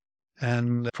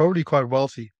and probably quite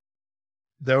wealthy.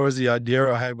 That was the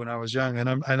idea I had when I was young, and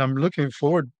I'm looking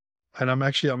forward, and I'm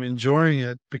enjoying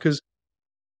it, because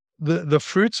the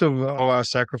fruits of our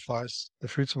sacrifice, the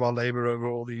fruits of our labor over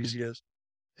all these years,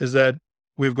 is that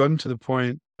we've gotten to the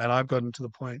point, and I've gotten to the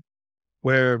point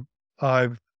where I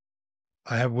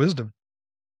have wisdom,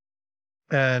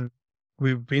 and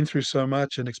we've been through so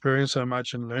much and experienced so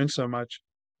much and learned so much,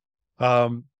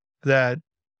 that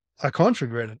I can't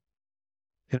regret it.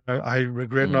 I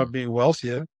regret not being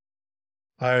wealthier.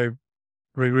 I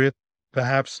regret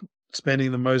perhaps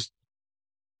spending the most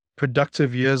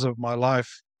productive years of my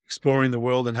life exploring the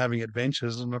world and having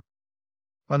adventures. And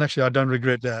actually, I don't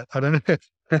regret that. I don't,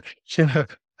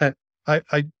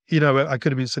 I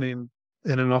could have been sitting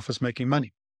in an office making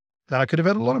money. I could have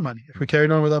had a lot of money. If we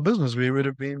carried on with our business, we would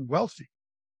have been wealthy.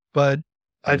 But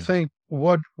I think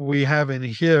what we have in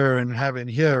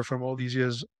here from all these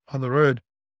years on the road,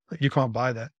 you can't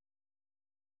buy that.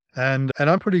 And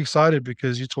I'm pretty excited,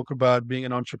 because you talk about being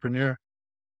an entrepreneur.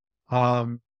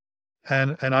 And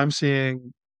I'm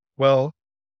seeing, well,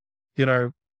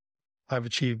 I've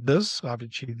achieved this, I've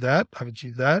achieved that, I've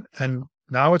achieved that. And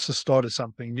now it's the start of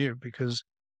something new, because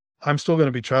I'm still going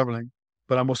to be traveling,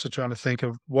 but I'm also trying to think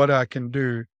of what I can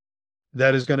do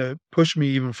that is going to push me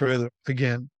even further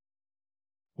again.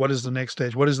 What is the next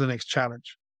stage? What is the next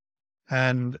challenge?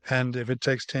 And if it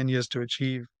takes 10 years to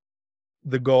achieve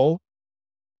the goal,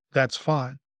 that's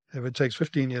fine. If it takes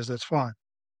 15 years, that's fine.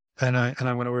 And I'm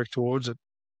going to work towards it.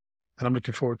 And I'm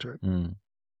looking forward to it.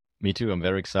 Me too. I'm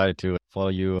very excited to follow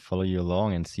you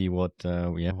along and see what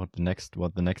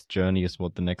the next journey is,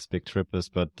 what the next big trip is.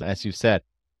 But as you said,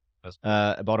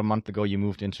 about a month ago, you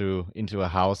moved into a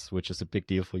house, which is a big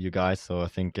deal for you guys. So I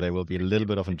think there will be a little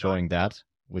bit of enjoying that,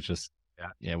 which is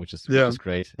which is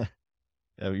great.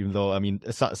 Even though, I mean,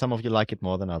 some of you like it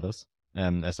more than others,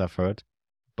 as I've heard,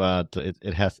 but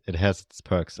it has its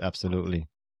perks, absolutely.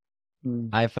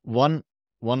 I've one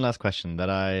last question that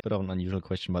a bit of an unusual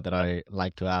question, but that I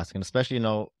like to ask, and especially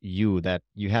that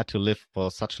you had to live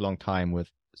for such a long time with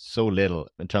so little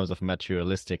in terms of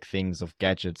materialistic things, of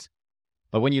gadgets.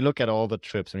 But when you look at all the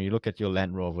trips, when you look at your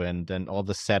Land Rover and then all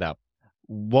the setup,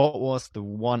 what was the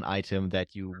one item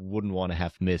that you wouldn't want to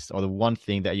have missed, or the one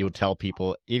thing that you would tell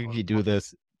people, if you do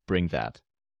this, bring that?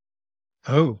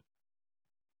 Oh,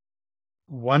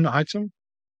 one item?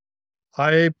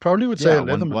 I probably would say a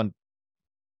Leatherman.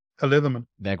 A Leatherman.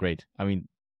 They're great. I mean,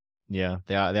 yeah,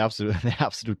 they're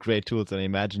absolute great tools, and I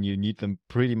imagine you need them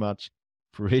pretty much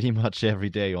every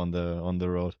day on the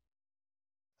road.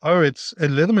 Oh, a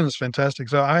Leatherman is fantastic.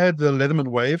 So I had the Leatherman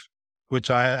Wave,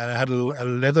 which I had a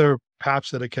leather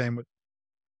pouch that it came with,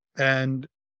 and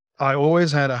I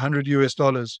always had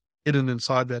 $100 hidden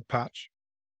inside that pouch,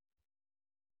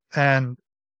 and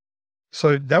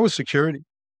so that was security.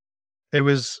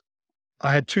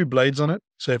 I had 2 blades on it,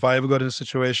 so if I ever got in a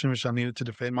situation which I needed to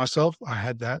defend myself, I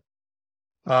had that,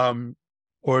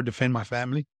 or defend my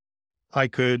family. I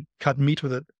could cut meat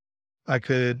with it. I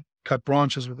could cut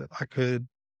branches with it. I could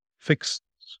fix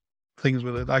things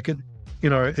with it. I could,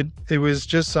 it was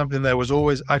just something that was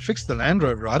always. I fixed the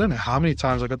Landrover. I don't know how many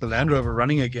times I got the Landrover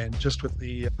running again just with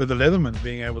the Leatherman,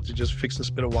 being able to just fix this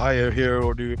bit of wire here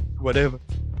or do whatever.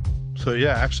 So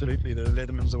yeah, absolutely, the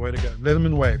Leatherman's the way to go.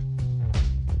 Leatherman Wave.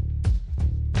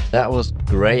 That was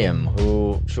Graeme,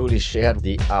 who truly shared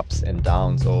the ups and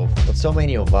downs of what so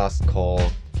many of us call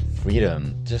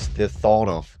freedom. Just the thought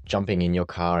of jumping in your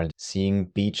car and seeing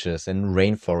beaches and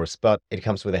rainforests, but it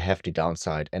comes with a hefty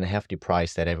downside and a hefty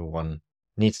price that everyone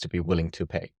needs to be willing to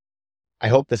pay. I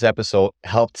hope this episode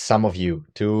helped some of you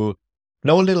to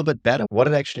know a little bit better what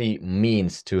it actually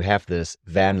means to have this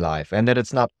van life, and that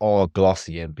it's not all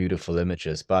glossy and beautiful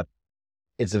images, but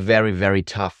it's a very, very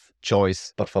tough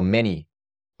choice, but for many,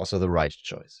 also the right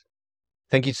choice.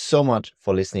 Thank you so much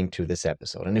for listening to this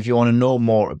episode. And if you want to know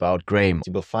more about Graeme,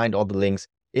 you will find all the links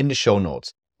in the show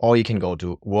notes, or you can go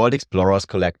to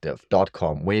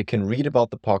worldexplorerscollective.com, where you can read about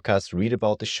the podcast, read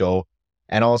about the show,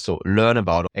 and also learn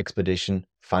about expedition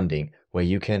funding, where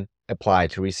you can apply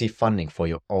to receive funding for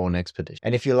your own expedition.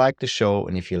 And if you like the show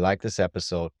and if you like this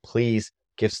episode, please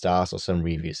give stars or some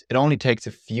reviews. It only takes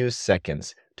a few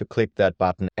seconds to click that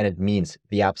button, and it means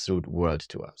the absolute world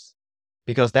to us,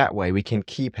 because that way we can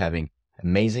keep having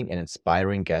amazing and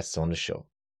inspiring guests on the show.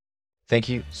 Thank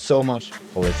you so much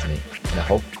for listening, and I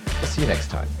hope to see you next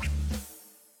time.